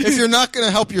don't. If you're not going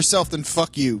to help yourself, then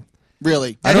fuck you.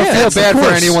 Really. I don't Yeah, feel of bad for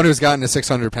course. anyone who's gotten to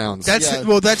 600 pounds. That's Yeah.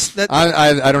 well. That's that.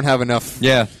 I don't have enough.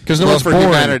 Yeah, because no Love one's for born.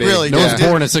 humanity. Really, No yeah. one's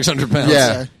born at 600 pounds.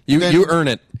 Yeah. You earn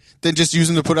it. Then just use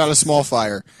them to put out a small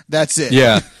fire. That's it.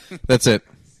 Yeah, that's it.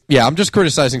 Yeah, I'm just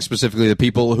criticizing specifically the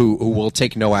people who will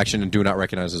take no action and do not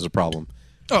recognize as a problem.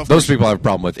 Oh, of Those course. people I have a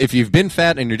problem with. If you've been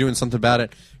fat and you're doing something about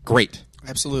it, great.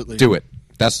 Absolutely. Do it.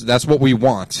 That's what we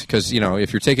want. Because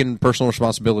if you're taking personal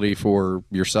responsibility for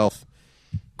yourself,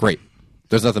 great.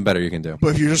 There's nothing better you can do.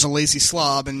 But if you're just a lazy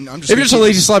slob, and I'm just If you're just a gonna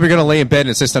lazy slob, you're going to lay in bed and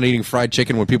insist on eating fried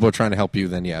chicken when people are trying to help you,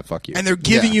 then yeah, fuck you. and they're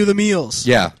giving Yeah. you the meals.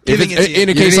 Yeah, giving if it to you. in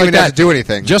a You case didn't like even that, have to do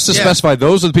anything. Just to Yeah. specify,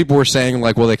 those are the people who are saying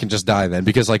like, well, they can just die then,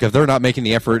 because like if they're not making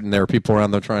the effort and there are people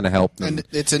around them trying to help, them, And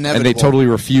it's and they inevitable. totally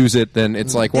refuse it, then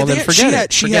it's like, well, Yeah, then forget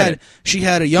it. Forget it. She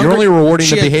had a younger. You're only rewarding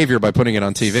she the had behavior by putting it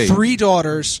on TV. 3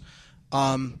 daughters.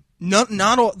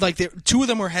 Not all, like 2 of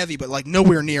them were heavy, but like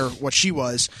nowhere near what she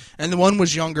was. And the one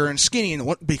was younger and skinny, and the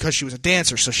one, because she was a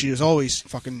dancer, so she was always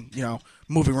fucking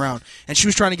moving around. And she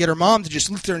was trying to get her mom to just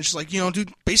lift her and just like do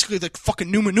basically the fucking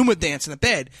Numa dance in the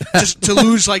bed, just to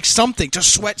lose like something, to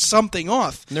sweat something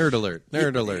off. Nerd alert!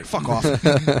 Nerd alert! Fuck off.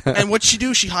 And what'd she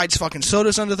do? She hides fucking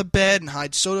sodas under the bed and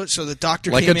hides soda. So the doctor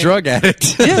Like came a in. drug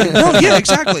addict. Yeah,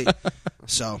 exactly.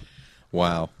 So.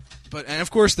 Wow. And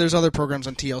of course, there's other programs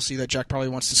on TLC that Jack probably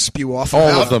wants to spew off. All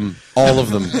about. of them. All of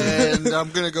them. And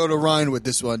I'm going to go to Ryan with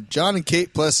this one. John and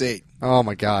Kate +8. Oh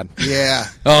my God. Yeah.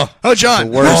 Oh,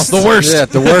 John. The worst. Oh, the worst. Yeah,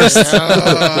 the worst.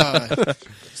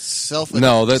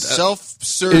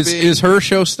 Self-serving. Is her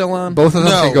show still on? Both of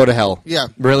them No. can go to hell. Yeah.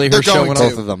 Really? Her They're show going went to.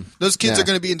 off? Both of them. Those kids Yeah. are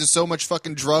going to be into so much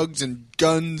fucking drugs and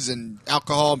guns and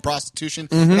alcohol and prostitution.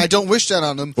 And I don't wish that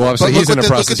on them. Well, obviously But he's look into at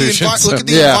the- prostitution, Look at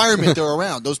the so- Yeah. environment they're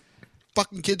around. Those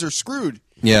fucking kids are screwed.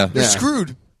 Yeah. They're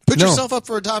screwed. Put No. yourself up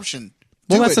for adoption.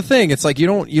 Well, Do that's it. the thing. It's like you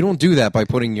don't do that by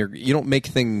putting you don't make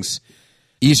things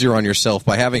easier on yourself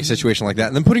by having a situation like that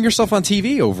and then putting yourself on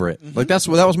TV over it. Like that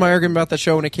was my argument about that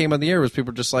show when it came on the air. Was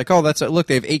people were just like, oh, look,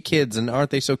 they have 8 kids and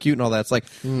aren't they so cute and all that. It's like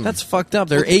that's fucked up.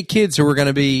 There are 8 kids who are going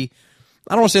to be.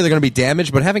 I don't want to say they're going to be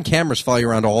damaged, but having cameras follow you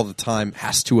around all the time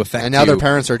has to affect. And now you their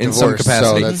parents are in some divorced, so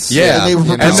capacity. that's- yeah, And they were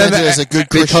You know. presented And then- as a good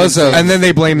because Christian of- faith. and then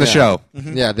they blame the show.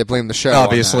 Yeah, they blame the show. on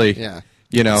Obviously, that. Yeah.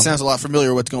 you know. It sounds a lot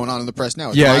familiar what's going on in the press now.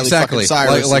 With Yeah, Miley exactly.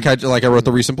 fucking Cyrus Like I wrote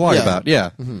the recent blog Yeah. about. Yeah.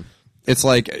 It's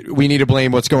like we need to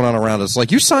blame what's going on around us.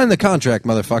 Like you signed the contract,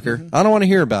 motherfucker. I don't want to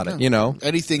hear about it.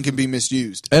 anything can be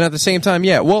misused. And at the same time,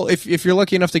 yeah. Well, if you're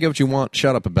lucky enough to get what you want,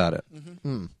 shut up about it.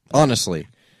 Honestly,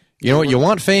 you know what? You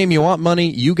want fame, you want money,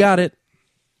 you got it.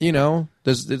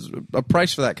 There's a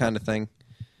price for that kind of thing.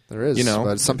 There is. You know.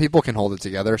 But some people can hold it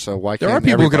together, so why There can't are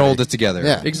people who can everybody? hold it together.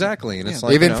 Yeah. Exactly. And it's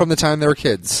like Even from the time they were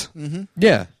kids.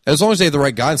 yeah, as long as they have the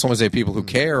right guidance, as long as they have people who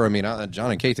care. I mean,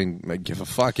 John and Kate didn't give a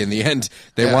fuck. In the end,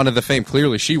 they Yeah. wanted the fame.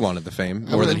 Clearly, she wanted the fame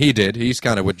more than he did. He's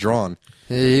kind of withdrawn.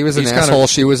 He was an He's kinda- asshole.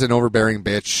 She was an overbearing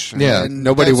bitch. Yeah. And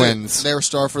nobody That's it. wins. They're a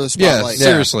star for the Yeah, spotlight.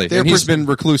 seriously. They're And he's pres- been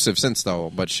reclusive since, though.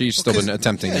 But she's still been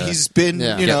attempting Yeah, to he's been,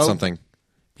 Yeah. get something.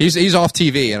 He's off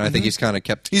TV, and I think he's kind of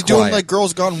kept. He's quiet. doing like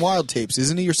Girls Gone Wild tapes,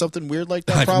 isn't he, or something weird like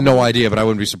that? I have probably? no idea, but I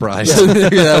wouldn't be surprised. Yeah,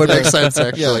 that would make sense,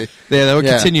 actually. Yeah, that would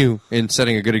Yeah. continue in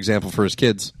setting a good example for his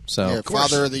kids. So Yeah,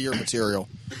 Father of the Year material.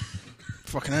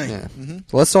 Fucking A. Yeah.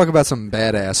 So let's talk about some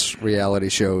badass reality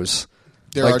shows.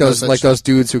 There Like are no those, such like those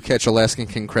dudes who catch Alaskan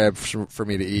king crab for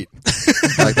me to eat.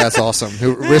 Like that's awesome.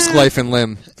 Who risk life and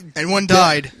limb. And one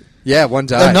died. Yeah, one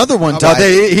died. Another one No,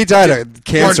 died. he died of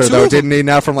cancer two though, of them. didn't he?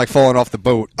 Not from like falling off the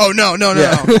boat. Oh no!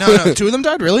 Yeah. No. 2 of them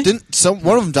died. Really?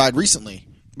 One of them died recently.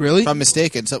 Really? If I'm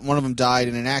mistaken, one of them died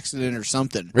in an accident or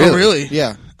something. Really? Oh, really?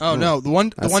 Yeah. Oh no! The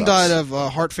one sucks. died of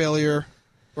heart failure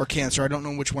or cancer. I don't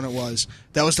know which one it was.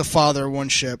 That was the father of one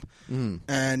ship.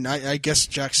 And I guess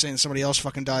Jack's saying somebody else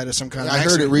fucking died of some kind of I heard it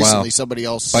accident. recently. Wow. Somebody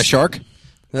else. by shark.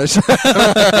 I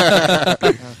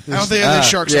don't think there's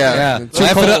sharks. Yeah. out there.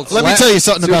 Laugh it up. Let me tell you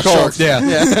something about cold. sharks. Yeah,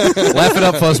 laugh it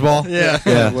up, fuzzball.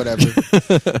 Yeah. Whatever.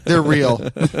 They're real.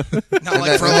 Not like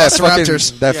That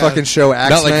velociraptors. fucking show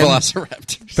Not like Axemen.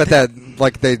 velociraptors. But that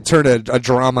like they turned a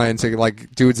drama into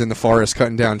like dudes in the forest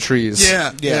cutting down trees.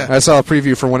 Yeah. I saw a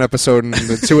preview for one episode, and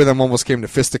the two of them almost came to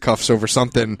fisticuffs over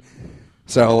something.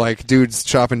 So, like, dudes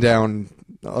chopping down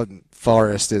a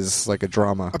forest is like a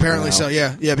drama. Apparently now. so,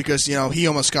 yeah, because he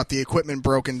almost got the equipment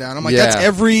broken down. I'm like, Yeah. that's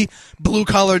every blue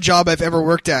collar job I've ever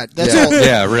worked at. That's Yeah. all.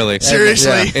 Yeah, really.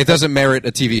 Seriously. Yeah. It doesn't merit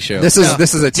a TV show. This is No.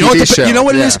 this is a You know what TV show. You know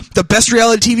what Yeah. it is? The best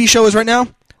reality TV show is right now?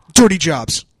 Dirty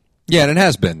Jobs. Yeah, and it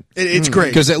has been. It's great.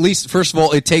 Because at least, first of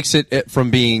all, it takes it from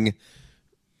being...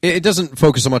 It doesn't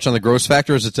focus so much on the gross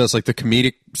factor as it does like the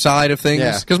comedic side of things.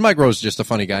 Yeah. Because Mike Rowe's just a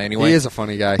funny guy anyway. He is a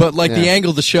funny guy. But like Yeah. the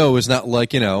angle of the show is not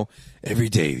like, every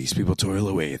day these people toil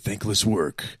away at thankless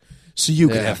work so you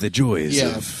can Yeah. have the joys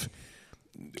Yeah. of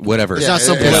whatever. It's not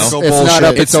some you know? political it's bullshit. not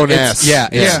up its own ass. Yeah,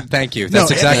 Yeah. thank you. No,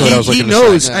 That's exactly he, what I was he looking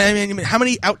knows. to say. I mean, how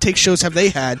many outtake shows have they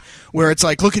had where it's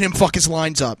like, look at him fuck his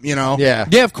lines up, Yeah.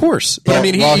 Yeah, of course. But I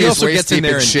mean, While he he's also waist gets in deep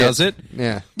there in and shit. does it.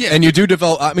 Yeah. Yeah. And you do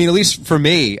develop, I mean, at least for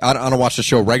me, I don't watch the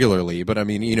show regularly, but I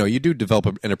mean, you do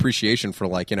develop an appreciation for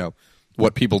like,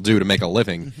 what people do to make a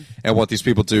living and what these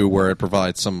people do where it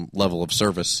provides some level of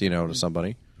service, to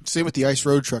somebody. Same with the ice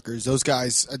road truckers. Those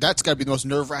guys, that's got to be the most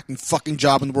nerve-wracking fucking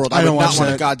job in the world. I I don't would not watch want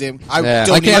that. a goddamn... Yeah.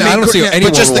 I don't see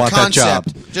anyone but just would the want that job.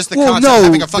 concept. Just the Well, concept. no,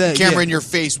 having a fucking that- camera yeah. in your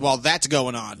face while that's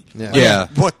going on. Yeah.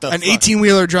 What the An fuck?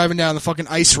 18-wheeler driving down the fucking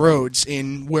ice roads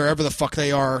in wherever the fuck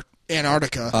they are,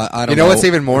 Antarctica. I don't You know what's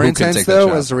even more who can intense take that though?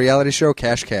 job. Is the reality show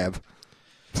Cash Cab.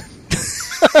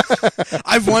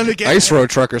 I've wanted to get Ice road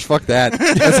truckers. Fuck that.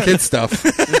 That's kid stuff.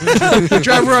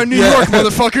 drive around New York,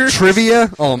 motherfucker. Trivia.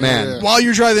 Oh man. While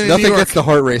you're driving in Nothing New York, gets the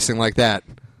heart racing like that.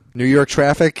 New York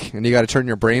traffic, and you got to turn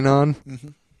your brain on.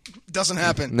 doesn't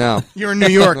happen. No. You're in New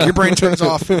York. Your brain turns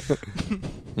off.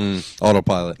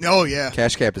 Autopilot. Oh yeah.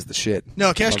 Cash Cab is the shit.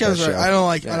 No, Cash Love Cab is that right. show. I don't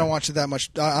like. Yeah. I don't watch it that much.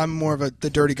 I'm more of the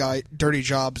dirty guy. Dirty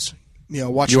jobs.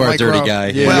 Watch. You are a Mike dirty Rowe. guy.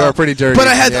 Yeah, Well, you are pretty dirty. But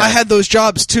I Yeah. had those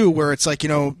jobs too, where it's like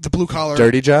the blue collar.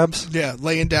 dirty jobs. Yeah,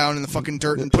 laying down in the fucking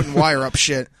dirt and putting wire up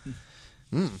shit.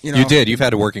 You did. You've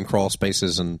had to work in crawl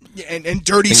spaces and and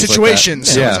dirty Things like situations.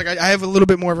 that. So Yeah. it's like I have a little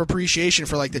bit more of appreciation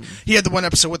for like he had the one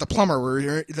episode with the plumber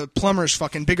where the plumber's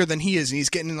fucking bigger than he is, and he's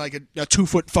getting in like a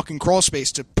 2-foot fucking crawl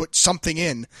space to put something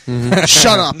in.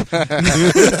 Shut up.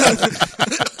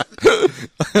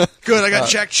 Good, I got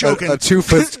Jack choking. A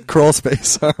 2-foot crawl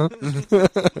space. Huh?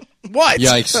 What?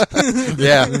 yikes.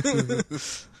 Yeah.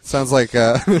 Sounds like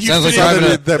Sounds like think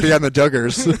driving a, that'd be on the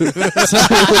Duggars.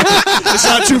 It's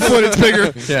not 2 foot, it's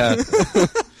bigger. yeah.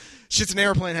 Shit's an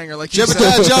airplane hangar, like you said.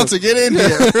 Jebediah Johnson, get in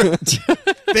here.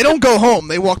 They don't go home.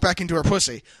 They walk back into her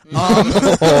pussy.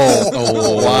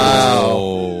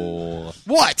 Wow.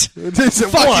 What?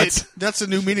 Fuck Fuck it. That's the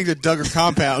new meaning to Duggar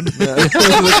compound.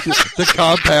 The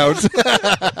compound.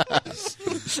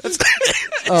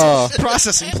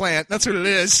 Processing plant. That's what it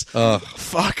is.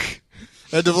 Fuck.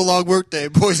 End of a long work day,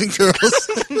 boys and girls.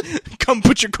 Come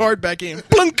put your card back in.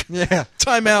 Blunk. Yeah.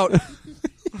 Time out.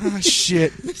 Oh,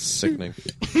 shit. Sickening.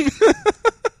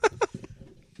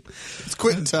 It's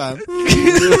quitting time.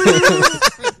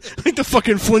 Like the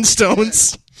fucking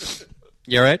Flintstones.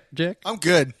 You all right, Jack? I'm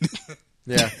good.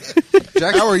 Yeah.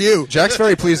 Jack, how are you? Jack's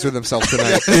very pleased with himself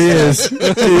tonight. He is.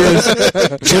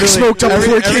 Jack smoked up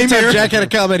before he Every came time here. Jack had a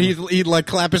comment, he'd like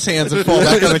clap his hands and fall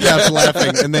back on the couch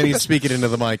laughing, and then he'd speak it into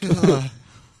the mic.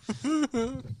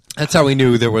 That's how we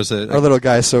knew there was Our a little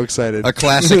guy's so excited.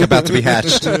 classic about to be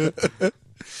hatched.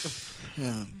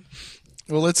 Yeah.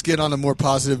 Well, let's get on a more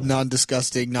positive,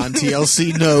 non-disgusting,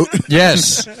 non-TLC note.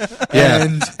 Yes.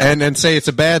 Yeah. And say it's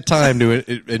a bad time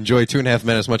to enjoy 2.5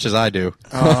 Men as much as I do.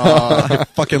 I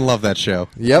fucking love that show.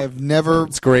 Yep. I've never.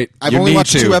 It's great. I've You only need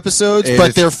watched to. 2 episodes, It but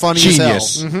is they're funny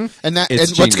genius. as hell. And It's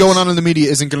what's genius. going on in the media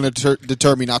isn't going to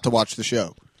deter me not to watch the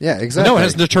show. Yeah, exactly. No, it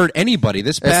hasn't deterred anybody.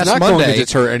 This past not Monday, going to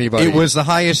deter anybody. It was the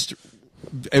highest.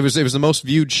 It was the most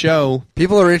viewed show.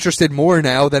 People are interested more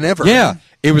now than ever. Yeah,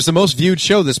 it was the most viewed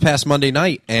show this past Monday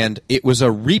night, and it was a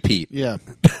repeat. Yeah.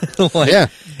 Yeah.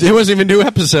 It wasn't even a new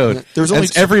episode. There was only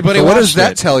And everybody. So what watched does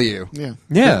that it. tell you? Yeah.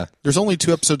 Yeah. There's only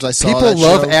 2 episodes I saw. People of that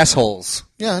love show. assholes.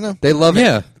 Yeah, I know. They love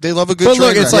Yeah. it. They love a good But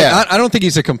look, train it's wreck. like I don't think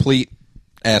he's a complete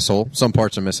asshole. Some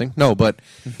parts are missing. No, but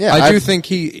Yeah, I do I've- think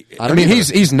he. I I don't mean,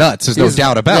 either. he's nuts. There's no He's-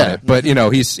 doubt about yeah. it. But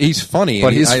he's funny. But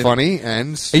and he's I- funny, and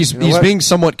He's you know he's what? being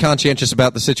somewhat conscientious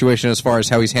about the situation as far as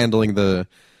how he's handling the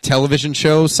television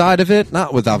show side of it.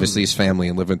 Not with obviously his family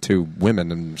and living with 2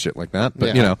 women and shit like that.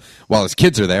 But Yeah. while his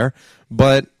kids are there.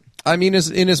 But I mean,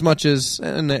 in as much as,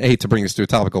 and I hate to bring this to a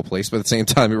topical place, but at the same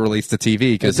time, it relates to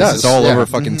TV because It this does, is all yeah. over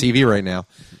fucking TV right now.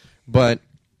 But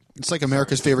It's like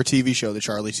America's favorite TV show, the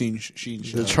Charlie Sheen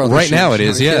show. Charlie right Sheen now it show.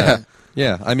 is,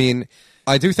 yeah. I mean,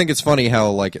 I do think it's funny how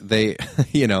like they,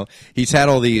 he's had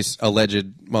all these alleged,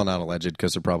 well, not alleged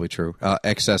because they're probably true,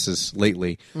 excesses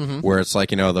lately, where it's like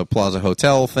the Plaza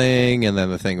Hotel thing, and then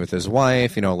the thing with his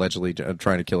wife, allegedly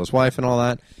trying to kill his wife and all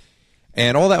that.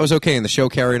 And all that was okay, and the show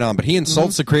carried on. But he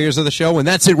insults the creators of the show, and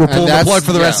that's it. We're pulling the plug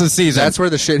for the rest of the season. That's where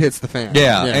the shit hits the fan.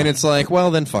 yeah, and it's like,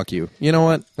 well, then fuck you. You know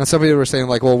what? And some people were saying,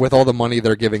 like, well, with all the money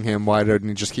they're giving him, why didn't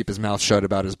he just keep his mouth shut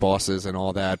about his bosses and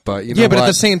all that? But you know, Yeah, but what? at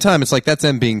the same time, it's like that's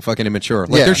them being fucking immature.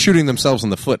 Like Yeah. they're shooting themselves in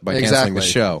the foot by canceling the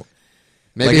Exactly. show.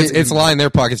 Maybe Like it's lying in their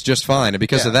pockets just fine, and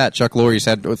because Yeah. of that, Chuck Lorre's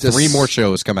had 3 more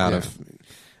shows come out Yeah. of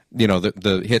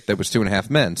the hit that was 2.5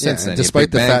 Men since then. Despite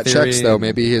Big the Bang fat Theory. checks, though,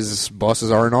 maybe his bosses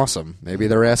aren't awesome. Maybe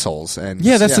they're assholes. And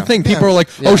Yeah, that's the thing. People are like,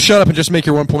 "Oh, shut up and just make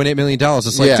your $1.8 million."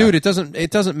 It's like, Yeah. dude, it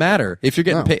doesn't matter if you're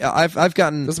getting No. paid. I've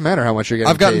gotten Doesn't matter how much you're getting.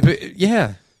 I've gotten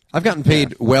paid. I've gotten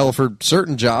paid well for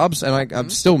certain jobs, and I'm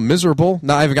still miserable.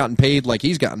 Now I haven't gotten paid like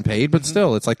he's gotten paid, but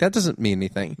still, it's like that doesn't mean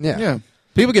anything. Yeah.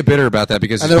 People get bitter about that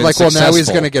because And he's they're been like, well, now he's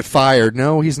successful. going to get fired.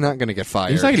 No, he's not going to get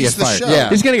fired. He's not going to get He's the fired. show. Yeah.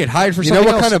 He's going to get hired for You know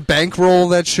something what else. kind of bankroll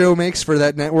that show makes for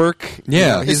that network? Yeah. You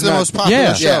know, It's he's the not- most popular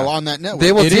Yeah. show Yeah. on that network.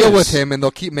 They will It deal is. with him, and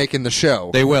they'll keep making the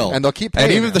show. They will. And they'll keep paying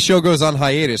And even him. if the show goes on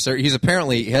hiatus, he's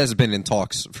apparently has been in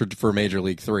talks for Major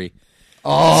League 3.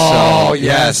 Oh, So,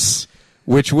 yes.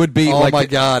 Which would be Oh, like, my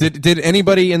God. Did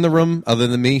anybody in the room other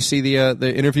than me see the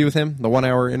interview with him, the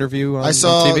 1-hour interview on, I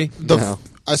saw on TV? No.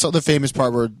 I saw the famous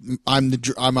part where I'm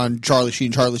on Charlie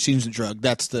Sheen. Charlie Sheen's the drug.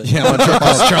 That's the Yeah, on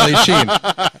Charlie Sheen,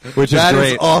 which is That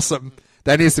great. is awesome.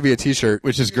 That needs to be a T-shirt.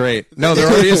 Which is great. No, there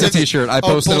already is a T-shirt. I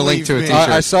posted a link to a believe me. T-shirt.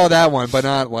 I saw that one, but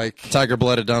not like. Tiger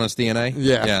Blood Adonis DNA.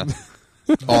 Yeah.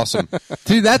 Awesome.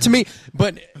 Dude, that to me,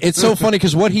 but it's so funny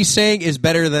because what he's saying is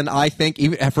better than I think,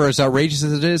 even for as outrageous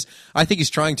as it is. I think he's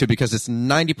trying to because it's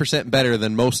 90% better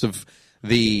than most of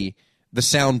the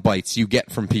sound bites you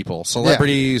get from people,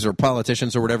 celebrities or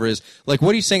politicians or whatever it is. Like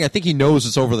what he's saying, I think he knows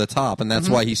it's over the top, and that's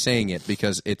why he's saying it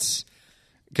because it's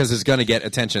going to get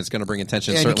attention. It's going to bring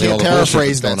attention. and you Certainly, all can't the bullshit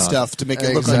paraphrase that's going that on. stuff to make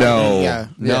it look Exactly. like No, yeah.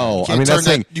 no. You I can't mean, that's the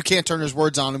thing. you can't turn his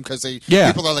words on him because Yeah.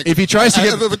 people are like If he tries to I,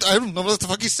 give- I don't know what the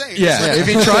fuck he's saying. Yeah, It's like, if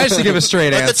he tries to give a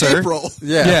straight let the answer, tape roll.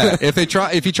 Yeah. If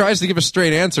he tries to give a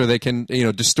straight answer, they can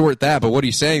distort that. But what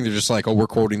he's saying, they're just like, oh, we're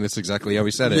quoting this exactly how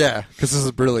he said it. Yeah, because this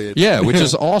is brilliant. Yeah, which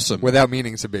is awesome. Without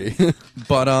meaning to be.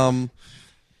 But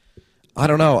I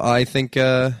don't know. I think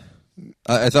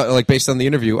I thought like based on the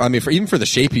interview. I mean, even for the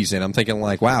shape he's in, I'm thinking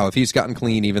like, wow, if he's gotten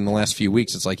clean even the last few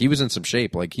weeks, it's like he was in some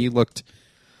shape. Like he looked.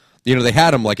 They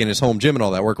had him like in his home gym and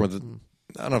all that, working with.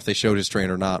 I don't know if they showed his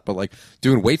trainer or not, but like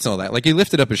doing weights and all that. Like he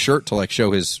lifted up his shirt to like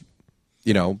show his,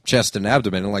 chest and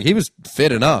abdomen, and like he was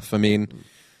fit enough. I mean,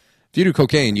 if you do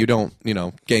cocaine, you don't,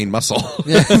 gain muscle.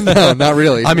 Yeah, no, not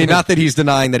really. I mean, not that he's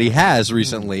denying that he has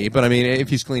recently, but I mean, if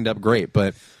he's cleaned up, great.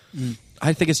 But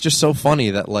I think it's just so funny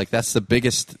that like that's the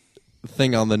biggest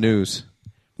thing on the news.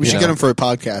 We should get him for a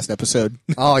podcast episode.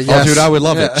 Oh, yes. Oh, dude, I would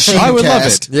love Yeah. it. I would love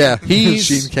it. Yeah, He's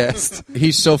Sheencast.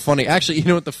 he's so funny. Actually, you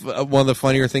know what one of the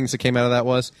funnier things that came out of that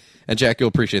was, and Jack, you'll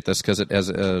appreciate this because it has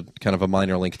a kind of a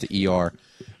minor link to ER.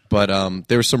 But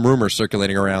there was some rumors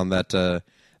circulating around that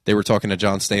they were talking to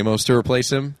John Stamos to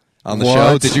replace him on the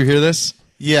show. Did you hear this?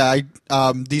 Yeah,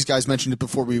 these guys mentioned it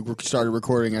before we started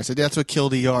recording. I said that's what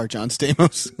killed ER, John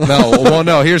Stamos. No. Well,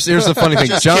 no. Here's the funny thing.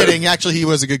 Just kidding. Actually, he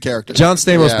was a good character. John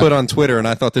Stamos Yeah. put on Twitter, and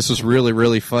I thot this was really,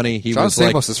 really funny. John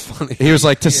Stamos is funny. He was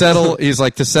like to settle. He's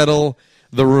like to settle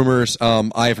the rumors.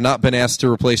 I have not been asked to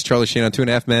replace Charlie Sheen on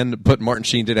 2.5 Men, but Martin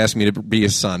Sheen did ask me to be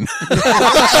his son.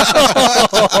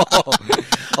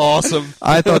 Awesome.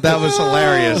 I thought that was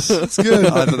hilarious. That's good.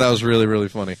 I thought that was really, really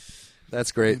funny.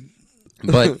 That's great.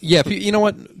 But yeah, you know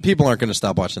what? People aren't going to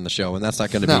stop watching the show, and that's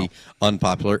not going to No. be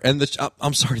unpopular. And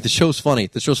I'm sorry, the show's funny.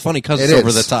 The show's funny because It it's over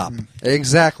is. the top.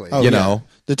 Exactly. Oh, You yeah. know,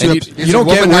 The two And episodes- you don't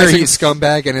get where he's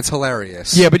scumbag, and it's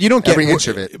hilarious. Yeah, but you don't get every inch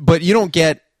of it. But you don't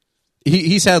get.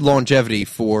 He's had longevity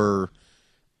for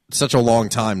such a long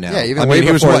time now. Yeah, even I way mean,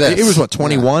 he was before what, this. He was what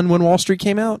 21 when Wall Street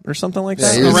came out, or something like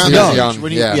that. he was Around young. that age,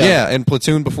 when he- Yeah. Yeah, and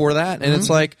Platoon before that, and it's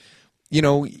like, you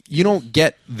know, you don't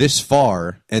get this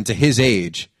far and to his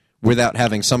age without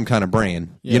having some kind of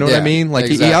brain. You know what I Yeah, mean? Like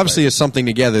he exactly. obviously has something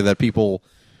together that people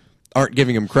aren't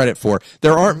giving him credit for.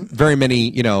 There aren't very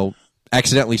many, you know,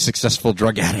 accidentally successful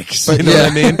drug addicts. You know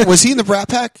what I mean? Was he in the Brat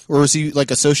Pack, or was he like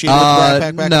associated with the Brat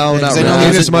Pack? Back no, in the not day? 'Cause I know really. he Not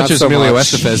was- as much not as so Emilio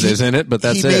much. Estevez is in it, but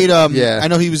that's he it. made Yeah. I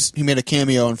know he made a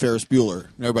cameo on Ferris Bueller.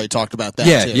 And everybody talked about that.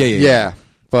 yeah, too. yeah, yeah, Yeah,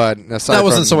 but aside That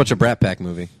wasn't from, so much a Brat Pack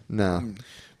movie. No,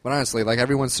 but honestly, like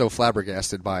everyone's so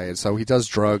flabbergasted by it. So he does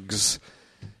drugs.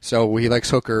 So he likes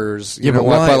hookers. You know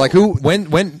what? why- But like who who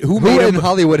who made in him?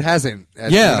 Hollywood hasn't? Yeah,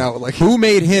 You know, like who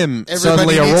made him Everybody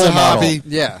suddenly a needs role a model? hobby.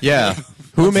 Yeah. Yeah,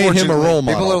 who made him a role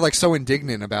model? People are like so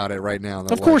indignant about it right now.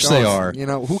 They're Of course like, they oh, are. You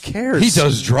know, who cares? He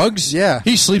does drugs. Yeah.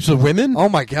 he sleeps with women. Oh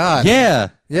my god. yeah.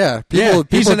 Yeah. Yeah, People,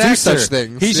 he's people an do actor. such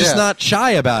things. He's just Yeah. not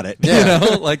shy about it. Yeah. You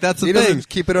know, like that's the He thing. doesn't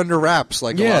keep it under wraps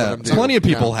like a lot Yeah, of them do. plenty of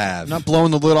you people know? have. Not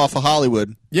blowing the lid off of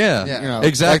Hollywood. Yeah, Yeah. You know,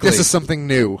 exactly. Like this is something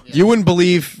new. You wouldn't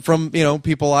believe from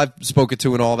people I've spoken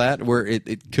to and all that where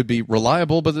it could be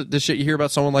reliable, but the shit you hear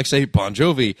about someone like say Bon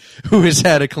Jovi who has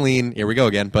had a clean here we go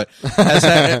again, but has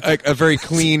had a very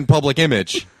clean public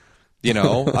image. You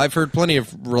know, I've heard plenty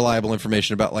of reliable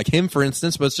information about like him, for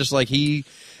instance, but it's just like he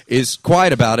is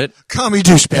quiet about it. Commie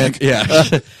douchebag.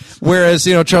 Yeah. Whereas,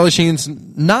 Charlie Sheen's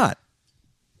not.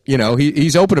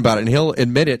 He's open about it and he'll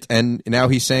admit it. And now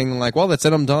he's saying like, well, that's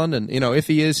it. I'm done. And, if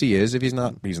he is, he is. If he's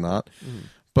not, he's not.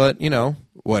 But,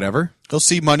 whatever. He'll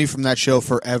see money from that show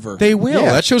forever. They will.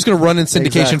 Yeah. That show's going to run in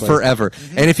syndication Exactly. forever.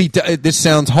 And if he, this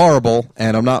sounds horrible,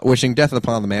 and I'm not wishing death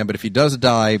upon the man, but if he does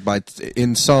die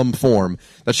in some form,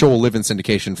 that show will live in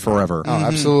syndication forever. Oh,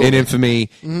 absolutely. In infamy,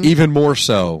 even more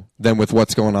so than with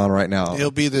what's going on right now. He'll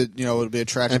be it'll be a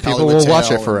tragic And people Hollywood will watch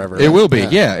tale it forever. It will be, Yeah.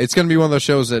 yeah. It's going to be one of those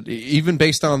shows that even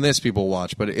based on this, people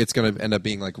watch, but it's going to end up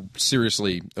being like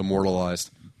seriously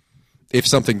immortalized if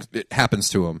something happens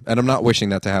to him. And I'm not wishing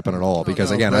that to happen at all because,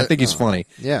 no, again, I but- think he's funny.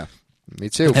 Yeah. Me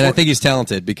too. And I think he's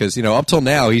talented because, up till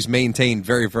now, he's maintained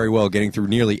very, very well, getting through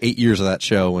nearly 8 years of that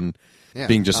show and Yeah.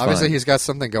 being just Obviously, fine. he's got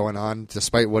something going on,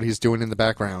 despite what he's doing in the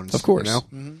background. Of course. You know?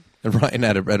 Mm-hmm. And Ryan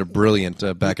had a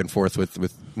brilliant back and forth with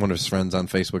one of his friends on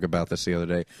Facebook about this the other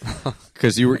day.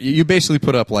 Because you basically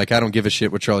put up, like, I don't give a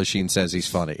shit what Charlie Sheen says, he's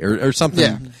funny. Or something,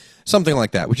 Yeah. something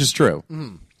like that, which is true.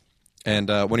 And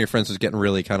one of your friends was getting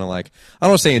really kind of like, I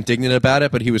don't want to say indignant about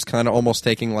it, but he was kind of almost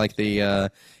taking like the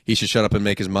he should shut up and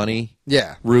make his money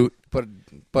Yeah. route. But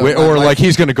Or like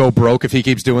he's going to go broke if he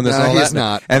keeps doing this No, and all he's that.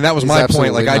 not. And that was He's my point.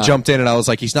 absolutely Like I not. jumped in and I was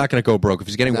like, he's not going to go broke if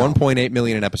he's getting No. 1.8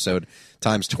 million an episode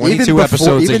times even 22 before-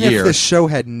 episodes a even year. if this show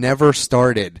had never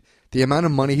started, the amount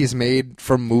of money he's made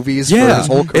from movies for Yeah, his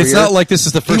whole career. it's not like this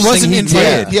is the he first wasn't thing he in.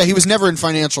 did. Yeah, he was never in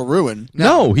financial ruin.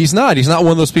 No, he's not. He's not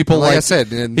one of those people Like like I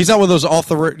said, and- he's not one of those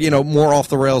more off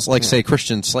the rails like say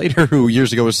Christian Slater, who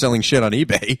years ago was selling shit on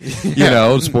eBay.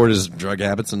 To support his drug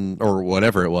habits or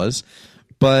whatever it was.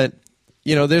 But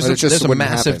there's But it just there's a wouldn't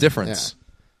massive happen. difference. Yeah.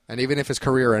 And even if his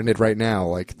career ended right now,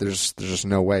 like there's just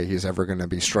no way he's ever going to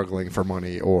be struggling for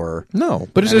money or No,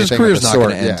 but his anything career's of the not going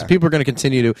to sort, end. yeah. People are going to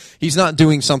continue to. He's not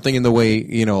doing something in the way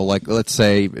like let's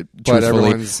say, truthfully,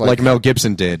 everyone's like, like- Mel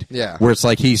Gibson did. Yeah. where it's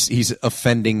like he's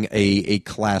offending a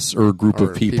class or a group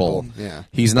Or of people. yeah.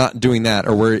 He's not doing that,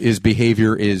 or where his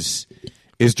behavior is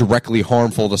directly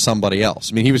harmful to somebody else.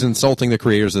 I mean, he was insulting the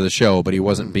creators of the show, but he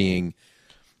wasn't being.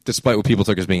 Despite what people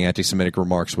took as being anti-Semitic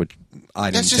remarks, which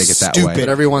I didn't That's take it just that stupid. way. But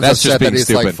everyone's That's just upset that being he's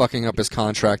stupid. like fucking up his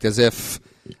contract, as if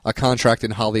a contract in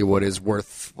Hollywood is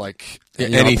worth like a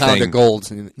pound Anything. of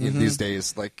gold in these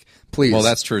days. Like, please, Well,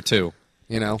 that's true too.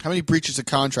 How many breaches of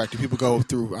contract do people go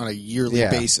through on a yearly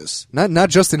Yeah. basis? not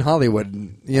just in Hollywood.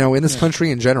 In this country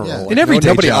in general. Yeah. Like, In everyday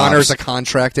nobody jobs. honors a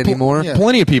contract anymore. Yeah.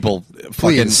 Plenty of people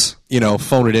Please. fucking,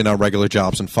 phone it in on regular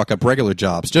jobs and fuck up regular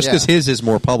jobs. Just because Yeah. his is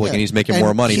more public Yeah. and he's making And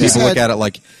more money, he's people look had- at it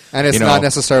like, And it's not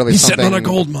necessarily he's something sitting on a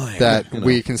gold mine that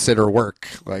we consider work.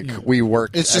 Like we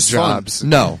work It's at just fun. jobs.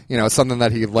 No. It's something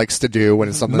that he likes to do, and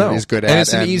it's something No. that he's good And at.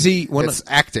 it's an easy- when- it's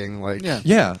acting. Like Yeah.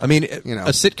 Yeah, I mean, You know. a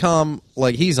sitcom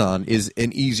like he's on is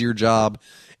an easier job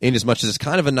in as much as it's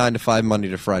kind of a 9 to 5 Monday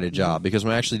to Friday job. Because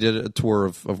when I actually did a tour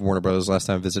of Warner Brothers last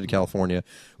time I visited California,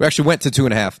 we actually went to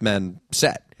 2.5 Men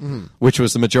set, which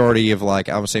was the majority of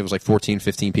I would say it was 14,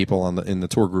 15 people in the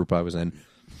tour group I was in.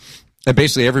 And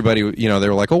basically everybody, they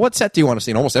were like, "Oh, what set do you want to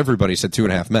see?" And almost everybody said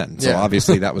 2.5 Men. So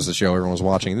obviously that was the show everyone was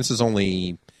watching. And this is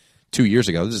only 2 years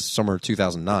ago. This is summer of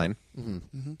 2009.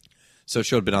 So the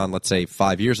show had been on, let's say,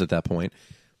 5 years at that point.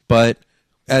 But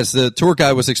as the tour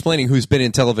guy was explaining, who's been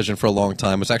in television for a long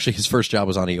time, was actually his first job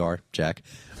was on ER, Jack.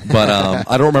 But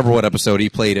I don't remember what episode he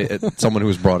played someone who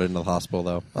was brought into the hospital,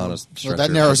 though. On a stretcher. Well, that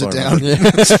narrows it down.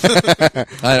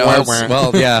 I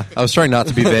know. I was trying not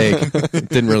to be vague. It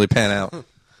didn't really pan out.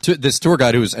 This tour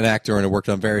guide, who was an actor and had worked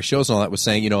on various shows and all that, was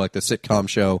saying, like the sitcom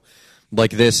show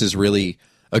like this is really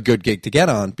a good gig to get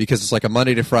on because it's like a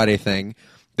Monday to Friday thing.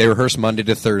 They rehearse Monday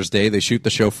to Thursday. They shoot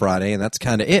the show Friday, and that's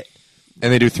kind of it.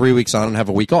 And they do 3 weeks on and have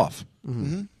a week off,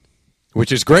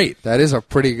 which is great. That is a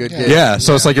pretty good gig. Yeah,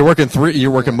 so it's like you're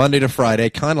working Monday to Friday,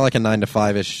 kind of like a 9 to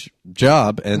 5-ish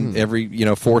job, and every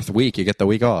fourth week you get the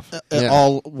week off.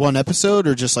 All one episode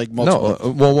or just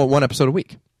multiple? No, one episode a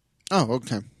week. Oh,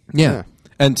 okay. Yeah.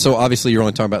 And so obviously you're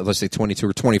only talking about, let's say, 22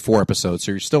 or 24 episodes,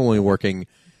 so you're still only working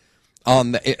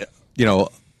on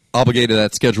obligated to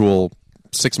that schedule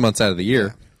 6 months out of the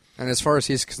year. And as far as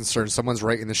he's concerned, someone's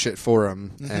writing the shit for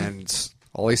him, and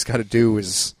all he's got to do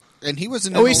is... And he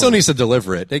wasn't... he still needs to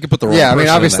deliver it. They could put the wrong person in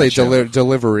that obviously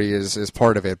delivery is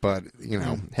part of it, but,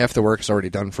 half the work is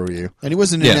already done for you. And he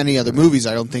wasn't in any other movies,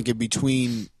 I don't think, in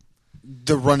between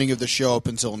the running of the show up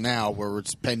until now, where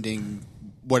it's pending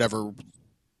whatever...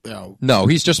 No,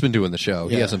 he's just been doing the show.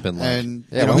 He hasn't been he hasn't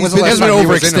been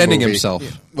overextending himself. Yeah.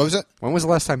 What was that? When was the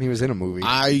last time he was in a movie?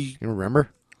 You remember?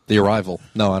 The Arrival.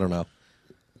 No, I don't know.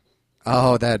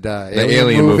 Oh, that the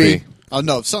Alien movie. Oh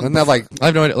no, something. Wasn't that I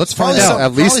have no idea. Let's find out.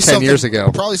 At least 10 years ago.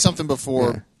 Probably something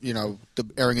before the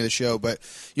airing of the show. But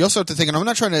you also have to think, and I'm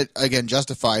not trying to again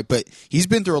justify, but he's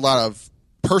been through a lot of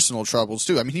personal troubles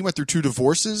too. I mean, he went through 2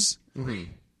 divorces,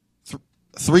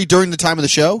 3 during the time of the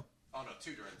show.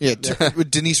 Yeah,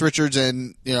 with Denise Richards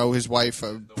and his wife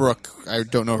Brooke. I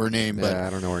don't know her name, but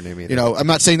I don't know her name either. I'm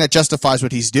not saying that justifies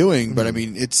what he's doing, but I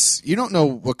mean, you don't know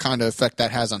what kind of effect that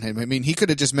has on him. I mean, he could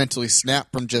have just mentally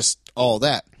snapped from just all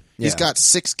that. Yeah. He's got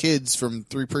 6 kids from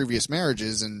 3 previous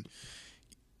marriages, and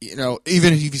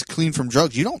even if he's clean from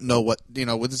drugs, you don't know what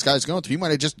this guy's going through. He might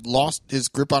have just lost his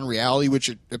grip on reality, which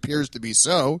it appears to be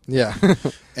so. Yeah,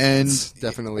 and it's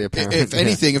definitely apparent. If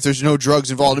anything, if there's no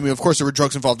drugs involved, I mean, of course there were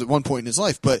drugs involved at one point in his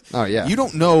life, but you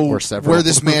don't know where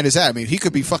this man is at. I mean, he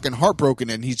could be fucking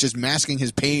heartbroken, and he's just masking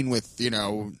his pain with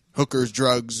hookers,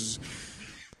 drugs,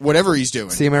 whatever he's doing.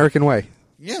 It's the American way.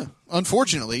 Yeah,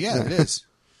 unfortunately, it is.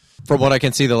 From what I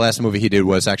can see, the last movie he did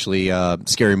was actually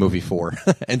Scary Movie 4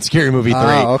 and Scary Movie 3.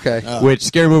 Oh, okay. Which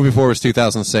Scary Movie 4 was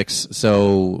 2006,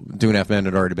 so 2.5 Men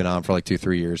had already been on for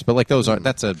 2-3 years. But those aren't.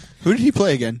 That's a. Who did he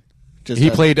play again? He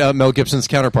played Mel Gibson's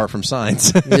counterpart from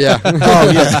Signs. Yeah.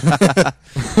 Oh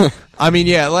yeah. I mean,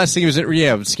 the last thing he was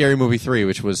in, Scary Movie 3,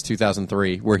 which was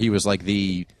 2003, where he was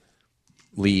the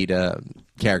lead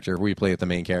character, where he played the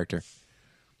main character.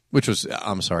 Which was,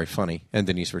 I'm sorry, funny. And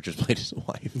Denise Richards played his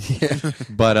wife. Yeah.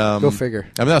 But, go figure.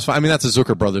 I mean, that's fine. I mean, that's a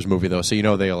Zucker Brothers movie, though. So,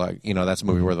 that's a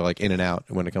movie where they're in and out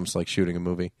when it comes to shooting a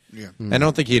movie. Yeah. And I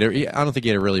don't think he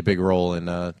had a really big role in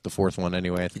the fourth one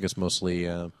anyway. I think it's mostly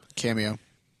cameo.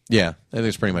 Yeah. I think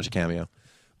it's pretty much a cameo.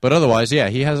 But otherwise, he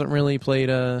hasn't really played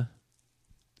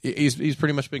he's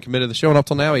pretty much been committed to the show, and up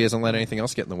till now he hasn't let anything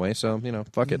else get in the way. So,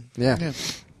 fuck it. Yeah.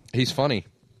 He's funny.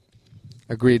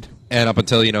 Agreed. And up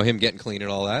until, him getting clean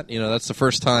and all that, that's the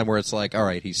first time where it's all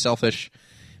right, he's selfish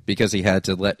because he had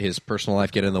to let his personal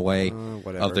life get in the way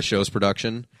of the show's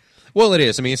production. Well, it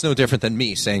is. I mean, it's no different than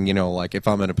me saying, if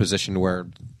I'm in a position where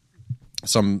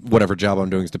whatever job I'm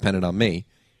doing is dependent on me.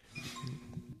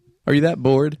 Are you that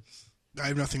bored? I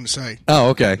have nothing to say. Oh,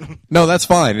 okay. No, that's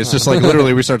fine. It's just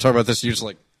literally we start talking about this, you're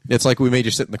just it's like we made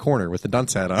you sit in the corner with the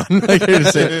dunce hat on.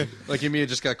 You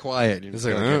just got quiet. You just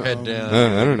your head down.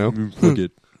 I don't know. Look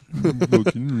it.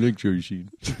 Lecture sheet.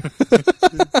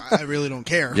 I really don't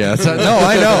care. Yeah.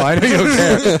 I know you don't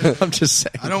care. I'm just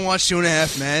saying. I don't watch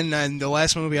 2.5 Men, and the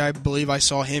last movie I believe I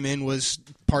saw him in was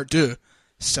Part 2.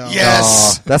 So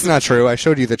yes, that's not true. I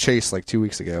showed you The Chase 2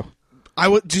 weeks ago.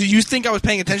 Do you think I was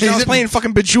paying attention? I was playing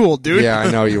fucking Bejeweled, dude. Yeah, I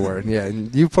know you were. Yeah,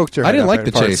 and you poked your head I didn't up like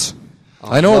The parts. Chase.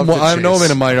 I know him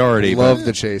in a minority. Love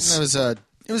The Chase.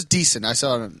 It was decent. I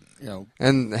saw it.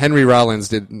 And Henry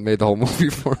Rollins made the whole movie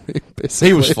for me, basically.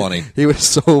 He was funny. He was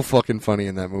so fucking funny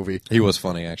in that movie. He was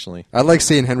funny, actually. I like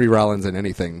seeing Henry Rollins in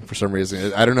anything for some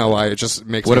reason. I don't know why. It just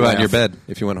makes What me about laugh. in your bed?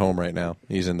 If you went home right now,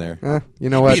 he's in there. You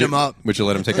know what? Beat him up. Would you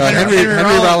let him take Henry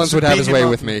Rollins would have his beat way him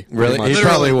with up. me. Really? pretty He much.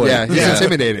 probably would. Yeah, he's Yeah.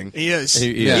 intimidating. He is.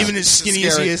 He is. Even as skinny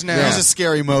as he is now. He's a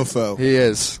scary mofo. He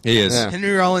is. He is. Yeah.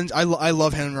 Henry Rollins, I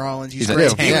love Henry Rollins. He's He's a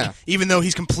great. tank. Yeah. Even though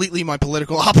he's completely my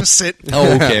political opposite.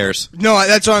 Oh, who cares? No,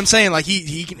 that's what I'm saying. Like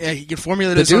he can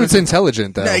formulate The his own dude's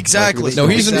intelligent, though. Yeah, exactly. Like, No,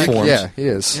 he's Exactly. informed. Yeah, he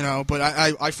is. But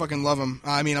I fucking love him.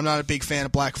 I mean, I'm not a big fan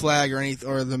of Black Flag or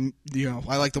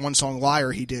I like the one song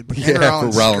 "Liar" he did. But Henry Yeah,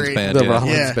 Rollins, Rollins is great. band. The Yeah.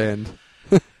 Rollins Yeah. band.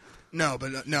 No,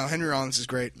 but no, Henry Rollins is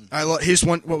great. I love his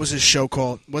one. What was his show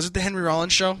called? Was it the Henry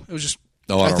Rollins Show? It was just.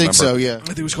 Oh, I I don't think remember. so. Yeah. I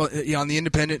think it was called on the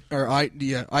Independent or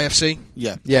IFC.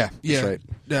 Yeah. Yeah, Yeah, that's right.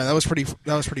 yeah, that was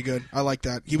pretty good. I like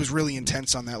that. He was really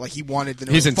intense on that. Like he wanted to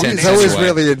know. He's the fucking intense. He's always Anyway.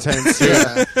 really intense.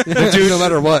 Yeah. The dude, no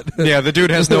matter what. Yeah, the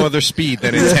dude has no other speed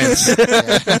than intense.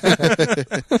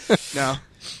 No,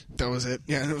 that was it.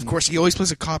 Yeah, and of course he always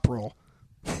plays a cop role.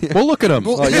 Well, look at him.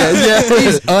 Oh, yeah.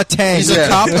 He's a tank. He's a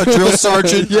cop, a drill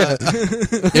sergeant.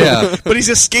 Yeah, But he's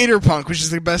a skater punk, which is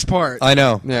the best part. I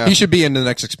know. Yeah. He should be in the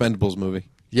next Expendables movie.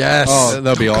 Yes. Oh,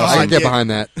 that'd be God. I awesome. can get yeah. behind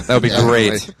that. That would be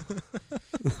great.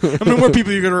 How many more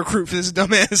people are you going to recruit for this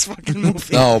dumbass fucking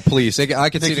movie? Oh, please! I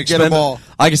could They see could get 'em all.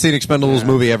 I could see an Expendables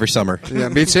movie every summer. Yeah,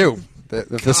 me too.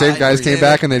 If the same guys came yeah.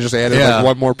 back and they just added Yeah. like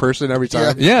one more person every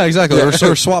time. Yeah, exactly.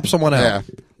 Or swap someone out. Yeah.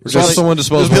 Or swap someone Those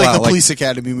disposable would be like out, the Police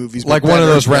Academy movies. like but one of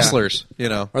better. those Yeah. wrestlers. You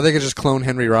know, Or they could just clone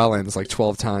Henry Rollins like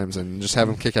 12 times and just have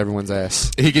him kick everyone's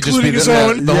ass. he could just be Including his the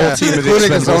own. whole team of the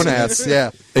Including his own Expendables. ass.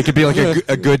 Yeah. It could be like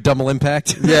a good double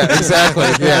impact. Yeah, exactly.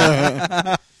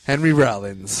 Yeah. Henry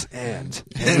Rollins and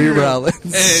Henry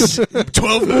Rollins. And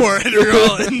 12 more Henry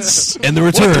Rollins. And the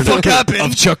return the fuck happened?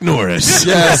 of Chuck Norris.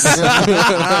 Yes.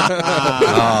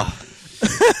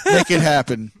 Make it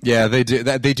happen. Yeah, they do.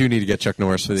 They do need to get Chuck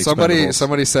Norris for the Expendables.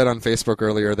 Somebody said on Facebook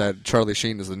earlier that Charlie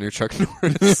Sheen is the new Chuck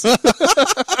Norris.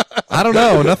 I don't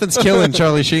know. Nothing's killing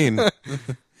Charlie Sheen.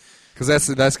 Because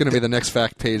that's going to be the next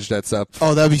fact page that's up.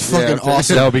 Oh, that'd be fucking Yeah.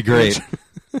 awesome. That would be great.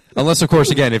 Unless, of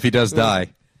course, again, if he does die.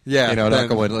 Yeah. You know, then-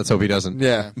 knock on wood, let's hope he doesn't.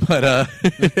 Yeah. But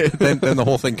then the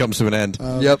whole thing comes to an end.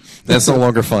 Yep. That's no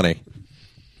longer funny.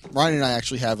 Ryan and I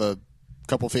actually have a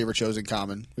couple favorite shows in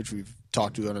common, which we've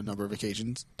talked to on a number of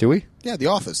occasions. Do we? Yeah, The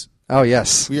Office. Oh,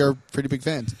 yes. We are pretty big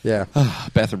fans. Yeah.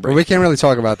 Bathroom But break. we can't really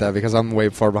talk about that because I'm way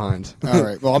far behind. All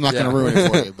right. Well, I'm not going to ruin it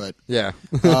for you, but Yeah.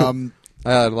 um,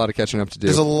 I had a lot of catching up to do.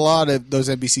 there's a lot of those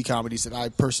NBC comedies that I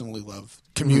personally love.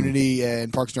 Community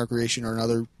and Parks and Recreation are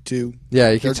another two.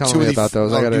 Yeah, you They're keep telling two me of the about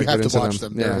those. I oh, gotta you get have to into watch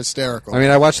them. Yeah. They're hysterical. I mean,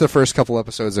 I watched the first couple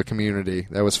episodes of Community.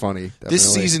 That was funny. This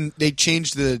definitely. season they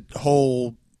changed the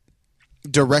whole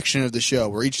direction of the show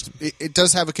where it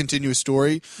does have a continuous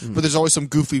story, but there's always some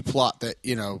goofy plot that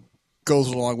goes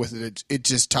along with it. It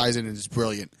just ties in and is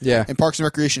brilliant. Yeah. And Parks and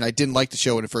Recreation, I didn't like the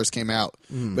show when it first came out,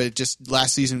 but it just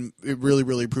last season it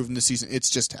really improved in this season. It's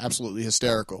just absolutely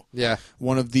hysterical. Yeah.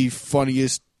 One of the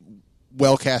funniest,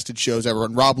 well-casted shows ever,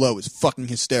 and Rob Lowe is fucking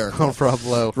hysterical. Oh, Rob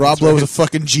Lowe. Rob Lowe is a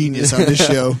fucking genius on this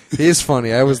show. He's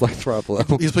funny. I always liked Rob Lowe.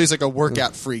 He plays like a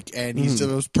workout freak, and he's the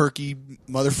most perky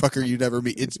motherfucker you'd ever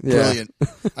meet. It's Yeah. brilliant.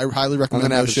 I highly recommend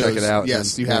gonna have those to check shows. it out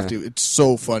Yes, then. you have Yeah. to. It's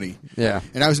so funny. Yeah.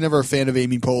 And I was never a fan of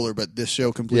Amy Poehler, but this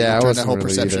show completely Yeah, I turned that wasn't whole really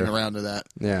perception either. around to that.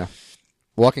 Yeah.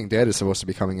 Walking Dead is supposed to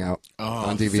be coming out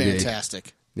on DVD.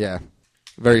 Fantastic. Yeah.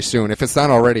 Very soon. If it's not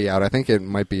already out, I think it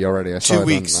might be already. I saw 2 it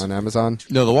weeks. on Amazon.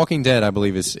 No, The Walking Dead, I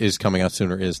believe, is coming out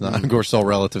sooner. Is not. Of course, all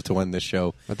relative to when this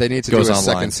show But they need to goes do a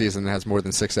online. second season that has more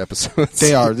than 6 episodes.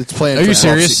 They are. It's planned. Are for you 12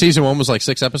 serious? Season 1 was like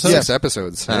 6 episodes? 6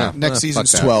 episodes. Yeah. Next fuck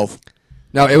season's that. 12.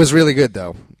 No, it was really good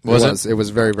though. Was it? It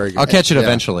was very, very good. I'll catch it Yeah.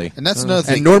 eventually. And that's another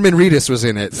thing. And Norman Reedus was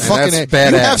in it. And Fucking that's A.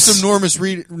 badass. You have some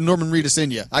Norman Reedus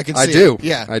in you. I can see I do. it.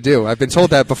 Yeah. I do. I've been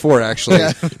told that before, actually.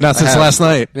 Yeah. Not since have. last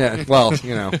night. Yeah. Well,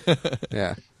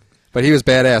 yeah. But he was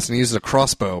badass, and he uses a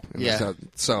crossbow. And Yeah.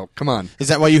 So come on, Is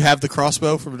that why you have the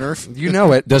crossbow from Nerf? you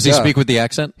know it. Does he Yeah. speak with the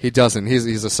accent? He doesn't.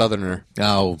 He's a Southerner.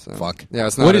 Oh, fuck. Yeah,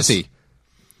 it's not What as- is he?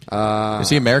 Is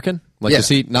he American? Like, yeah. does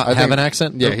he not I have think- an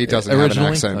accent? Yeah, he doesn't originally? have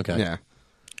an accent. Okay. Yeah.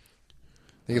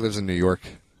 I think he lives in New York.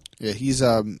 Yeah, he's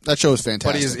that show is But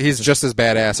fantastic. he's just as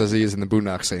badass as he is in the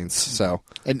Boondock Saints. So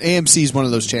And AMC is one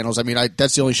of those channels. I mean,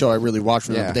 that's the only show I really watch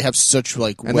from them. Yeah. But they have such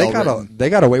and well they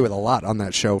got away with a lot on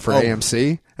that show for Oh.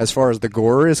 AMC as far as the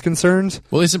gore is concerned.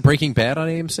 Well, isn't Breaking Bad on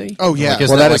AMC? Oh, yeah. Like, is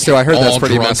Well, that is like true. I heard that's all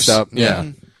pretty drugs? messed up. Yeah.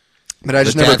 But I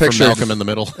just The never dad from pictured Malcolm in the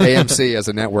Middle. AMC as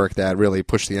a network that really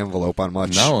pushed the envelope on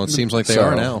much. No, it seems like they So-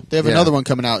 are now. They have Yeah. another one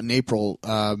coming out in April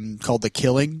called The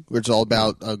Killing, which is all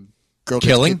about a girl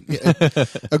Killing?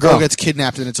 a girl gets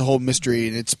kidnapped, and it's a whole mystery,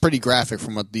 and it's pretty graphic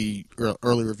from what the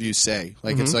early reviews say.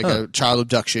 Like it's like a child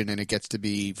abduction, and it gets to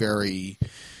be very,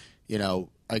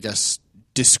 I guess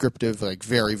descriptive, like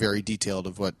very, very detailed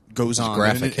of what goes on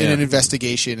graphic, in an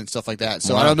investigation and stuff like that.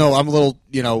 So I don't know. I'm a little,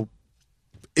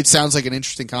 it sounds like an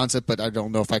interesting concept, but I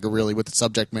don't know if I could really, with the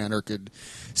subject matter, could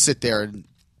sit there and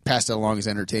pass that along as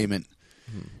entertainment.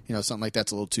 Something like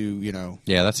that's a little too,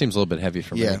 Yeah, that seems a little bit heavy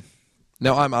for me. Yeah.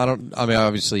 No, I mean,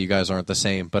 obviously you guys aren't the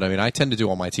same, but I mean, I tend to do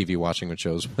all my TV watching with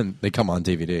shows when they come on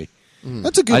DVD.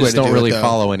 That's a good I way just to don't do really it, though.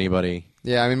 follow anybody.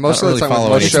 Yeah, I mean, most Not of the really time with follow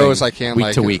most anything shows, I can't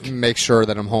week to week. make sure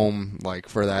that I'm home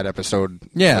for that episode.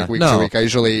 Yeah, week no. to week. I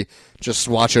usually just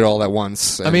watch it all at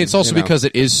once. I mean, it's also because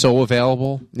it is so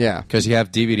available. Yeah. Because you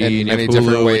have DVD In and you have many Hulu different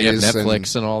and you have ways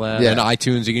Netflix and all that. yeah. And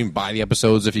iTunes, you can buy the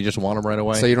episodes if you just want them right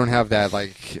away. So you don't have that,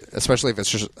 especially if it's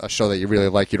just a show that you really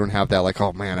like, you don't have that,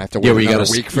 oh man, I have to wait where you another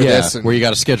gotta, week for this. And, where you got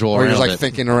to schedule or around you're it.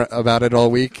 thinking about it all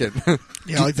week. And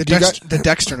Yeah, like the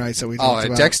Dexter nights that we oh, talked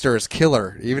about. Dexter is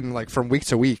killer, even from week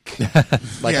to week.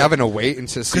 Having to wait and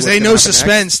to see Because what's they gonna know happen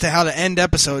suspense to how to end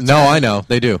episodes. No, and- I know.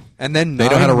 They do. And then They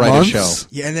know how to write a show.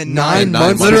 Yeah, and then 9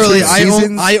 months Literally, between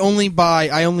seasons? I only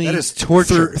That is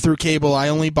torture. through cable. I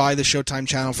only buy the Showtime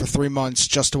channel for 3 months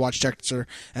just to watch Dexter.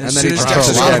 And as then soon he as drops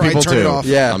Dexter's it. A lot of over, I people turn it do. off.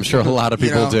 Yeah. I'm sure a lot of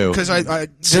people do. Because I There's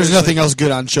seriously- nothing else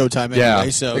good on Showtime anyway. Yeah.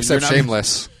 So Except you're not-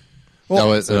 Shameless.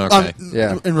 Oh, okay.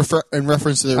 Yeah. In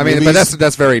reference to their I mean, movies, but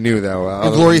that's very new though.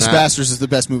 other Inglourious than that. Basterds is the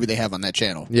best movie they have on that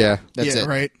channel. Yeah. That's yeah, it.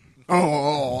 right.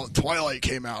 Oh, Twilight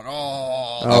came out.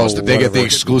 Oh, Oh, They get the whatever.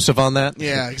 exclusive on that?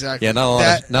 yeah, exactly. Yeah,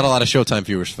 not a lot of Showtime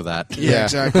viewers for that. Yeah,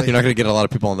 exactly. You're not going to get a lot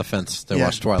of people on the fence to Yeah,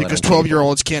 watch Twilight. because on cable.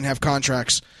 12-year-olds can't have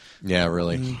contracts. Yeah,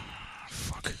 really.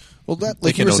 Fuck. Well, that They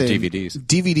like you can were own saying, DVDs.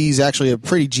 DVD is actually a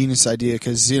pretty genius idea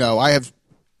because I have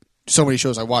so many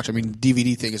shows I watch. I mean,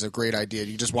 DVD thing is a great idea.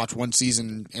 You just watch one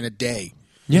season in a day.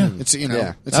 Yeah. It's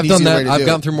Yeah. it's I've an done easier way that. to I've do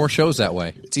gone it. through more shows that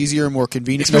way. It's easier and more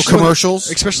convenient. Especially No when- commercials.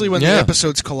 especially when Yeah. the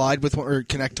episodes collide with or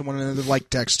connect to one another, like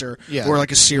Dexter, Yeah. or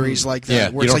like a series like that. Yeah,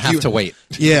 where you it's don't like have to wait.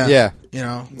 Yeah, Yeah.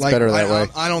 Like better that way.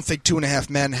 I don't think 2.5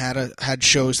 Men had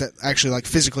shows that actually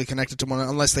physically connected to one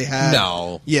another, unless they had.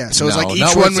 No. Yeah, so it's No, like not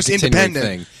each where one it's was a continuing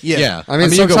independent. thing. Yeah. I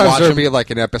mean, you go sometimes watch there'll them-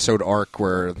 be an episode arc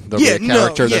where there'll Yeah, be a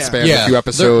character no, that yeah. spans Yeah. a few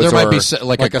episodes. There might or be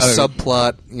like a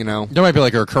subplot. There might be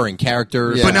like a recurring character, or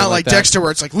Yeah. But something not like that. Dexter,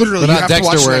 where it's like literally But you not have to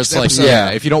watch Dexter, the where next it's like, episode. yeah,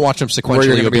 if you don't watch them where sequentially,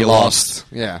 you're you'll going to be lost.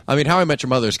 Yeah. I mean, How I Met Your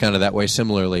Mother is kind of that way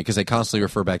similarly because they constantly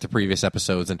refer back to previous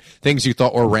episodes and things you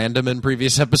thought were random in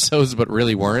previous episodes but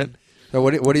really weren't. So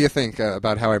what do you think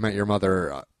about How I Met Your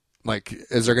Mother?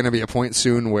 Is there going to be a point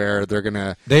soon where they're going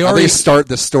to They already- start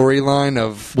the storyline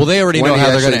of? Well, they already when know he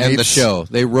how they're going to actually end the meets- show.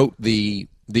 They wrote the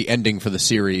ending for the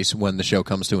series when the show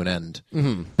comes to an end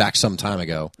back some time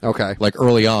ago. Okay. Like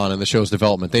early on in the show's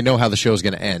development. They know how the show's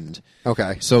going to end.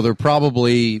 Okay. So they're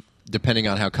probably, depending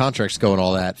on how contracts go and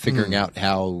all that, figuring out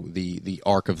how the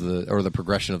arc of the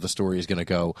progression of the story is going to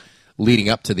go leading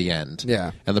up to the end.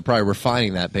 Yeah. And they're probably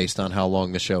refining that based on how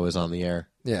long the show is on the air.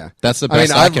 Yeah. That's the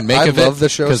best I can make I of it love the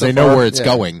show because so they know far. where it's Yeah.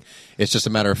 going. It's just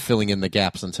a matter of filling in the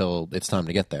gaps until it's time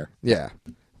to get there. Yeah.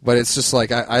 But it's just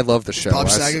I love the show. Bob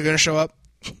Saget going to show up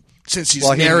since he's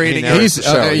Well, he narrating narrates it.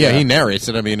 the show, yeah. He narrates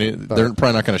it. I mean, they're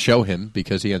probably not going to show him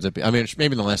because he ends up. I mean,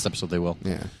 maybe in the last episode they will.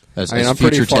 Yeah. As I'm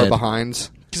pretty featured far Ted. behind,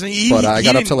 'Cause but I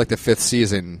got up to didn't- the 5th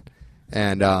season,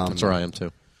 and That's where I am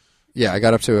too. yeah, I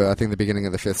got up to I think the beginning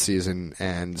of the 5th season,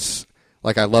 and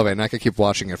I love it, and I could keep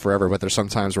watching it forever. But there's some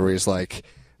times where he's like,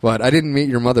 "But I didn't meet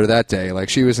your mother that day. Like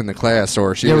she was in the class,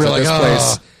 or she Yeah, was we're at like, this "Oh."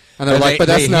 place." And they're And like, they- "But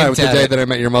that's they not hint the at day it. that I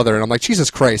met your mother." And I'm like, "Jesus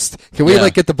Christ! Can we Yeah.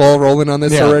 get the ball rolling on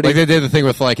this Yeah, already?" like they did the thing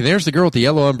with there's the girl with the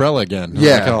yellow umbrella again. I'm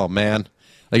Yeah. like, oh man,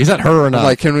 is that her or I'm not?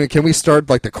 like, can we start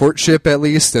the courtship at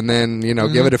least, and then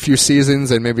give it a few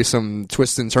seasons and maybe some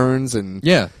twists and turns and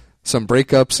yeah, some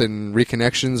breakups and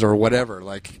reconnections or whatever.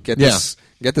 Get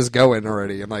this going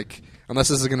already. And unless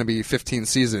this is going to be 15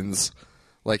 seasons,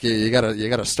 you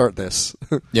gotta start this.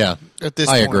 yeah. At this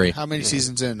I point, agree. how many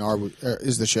seasons in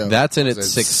is the show? That's in its It's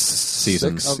 6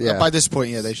 seasons. six? Yeah. By this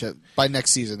point, yeah, they should. By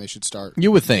next season, they should start.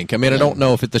 You would think. I mean, I don't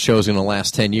know if the show is going to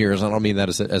last 10 years. I don't mean that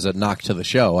as a knock to the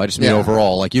show. I just mean Yeah.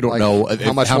 overall. You don't know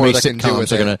how much how more many they can do sitcoms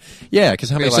with are it. going to. Yeah, because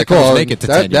how many Be sitcoms make it to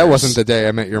 10 years? that wasn't the day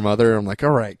I met your mother. I'm like, all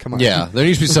right, come on. Yeah, there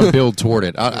needs to be some build toward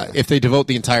it. If they devote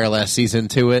the entire last season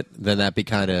to it, then that'd be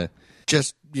kind of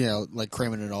just like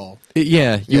cramming it all.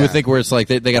 Yeah, you Yeah. would think where it's like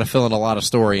they got to fill in a lot of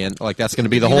story, and like that's going to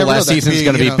be the You whole never know, last that could season is be,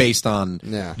 going to be you know, based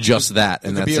on just that,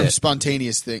 and It could that's be a it.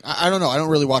 spontaneous thing. I don't know. I don't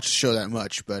really watch the show that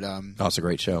much, but Oh, it's a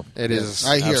great show. It is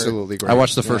I hear it. absolutely great. I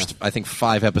watched the first, I think,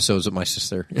 5 episodes with my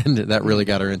sister, and that really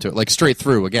got her into it. Like straight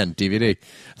through, again, DVD.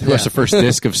 I watched the first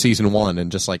disc of season 1,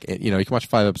 and just like you can watch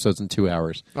 5 episodes in 2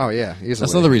 hours. Oh yeah, easily.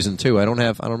 That's another reason too. I don't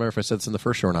remember if I said this in the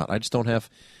first show or not. I just don't have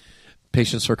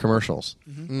patience for commercials.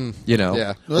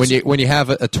 Yeah. When you have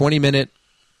a 20-minute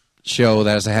show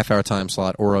that has a half-hour time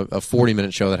slot, or a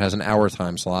 40-minute show that has an hour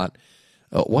time slot,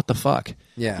 what the fuck?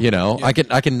 Yeah. I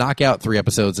can knock out 3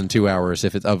 episodes in 2 hours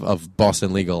if it's of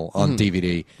Boston Legal on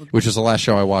DVD, which was the last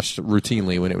show I watched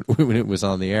routinely when it was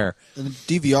on the air. And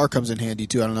the DVR comes in handy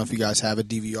too. I don't know if you guys have a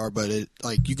DVR, but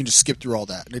you can just skip through all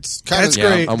that. It's kind That's of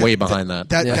great. I'm way behind that.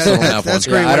 That's one.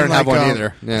 great. Yeah, I don't when, have like, one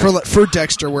either. Yeah. For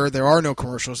Dexter, where there are no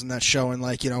commercials in that show, and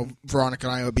Veronica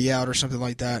and I would be out or something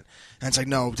like that, and it's like,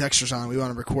 no, Dexter's on. We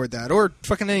want to record that, or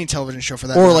fucking any television show for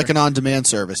that. or matter. like an on-demand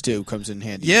service too comes in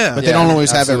handy. Yeah. but they don't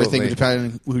always have absolutely. everything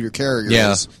depending on who your carrier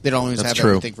Yeah, is. They don't always that's have true.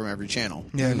 everything from every channel.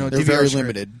 Yeah, no, they're DVR very is great.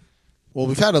 limited. Well,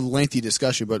 we've had a lengthy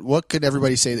discussion, but what could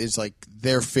everybody say is like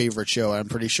their favorite show? I'm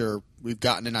pretty sure we've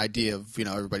gotten an idea of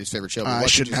everybody's favorite show. but I what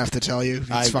shouldn't could you- have to tell you.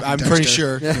 It's fucking I'm pretty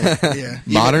Dexter. sure. Yeah.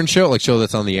 Modern show, like show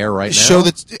that's on the air right now. Show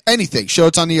that's anything. Show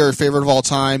it's on the air. Favorite of all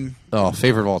time. Oh,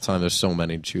 favorite of all time. There's so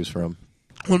many to choose from.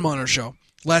 One monitor show.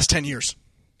 Last 10 years.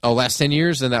 Oh, last 10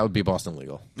 years, then that would be Boston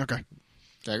Legal. Okay.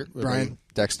 Taggart, what Brian. about you?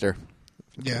 Dexter.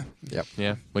 Yeah. Yep.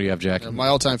 Yeah. What do you have, Jack? My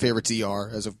all-time favorite's ER,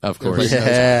 Of course. everybody knows.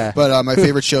 Yeah. But my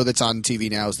favorite show that's on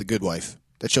TV now is The Good Wife.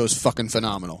 That show is fucking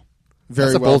phenomenal. Very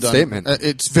That's a well bold done. statement.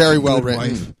 It's very well Good written.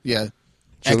 Wife. Yeah,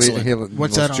 Julie- excellent.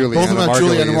 What's that on? Both of them have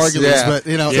Juliana Margulies, Yeah. but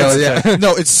Yeah.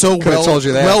 no, it's so Could've told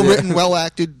you that, well yeah. written, well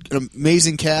acted, an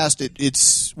amazing cast.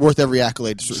 It's worth every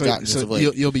accolade it's gotten as of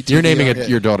late. you'll be You're naming TVR,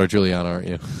 your daughter Juliana, aren't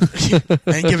you?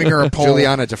 and giving her a poll.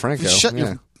 Juliana DeFranco. Shut yeah.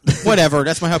 your whatever.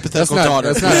 That's my hypothetical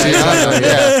daughter. That's not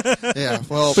Juliana. Yeah. Yeah.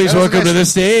 Well, Please that was a welcome to nice- the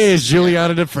stage,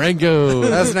 Juliana DeFranco.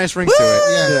 That has a nice ring to it.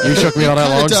 Yeah. You shook me all that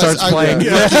Kinda long. does. Starts I- playing.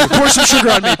 yeah. Pour some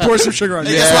sugar on me. Pour some sugar on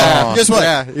me. Hey, Yeah. Guess what?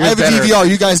 Yeah, you're I have better. a DVR.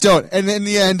 You guys don't. And in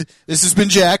the end, this has been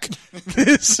Jack.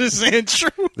 This is Andrew.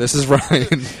 This is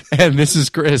Ryan. And this is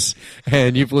Chris.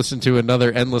 And you've listened to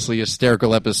another endlessly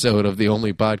hysterical episode of the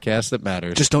only podcast that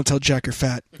matters. Just don't tell Jack you're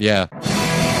fat. Yeah.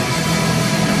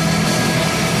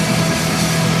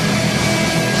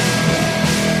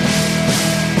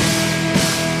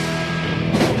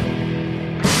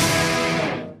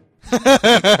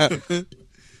 I don't know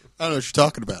what you're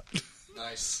talking about.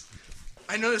 Nice.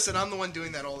 I noticed that I'm the one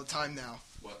doing that all the time now.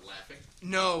 What, laughing?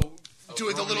 No,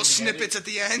 doing the little snippets at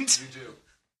the end. You do.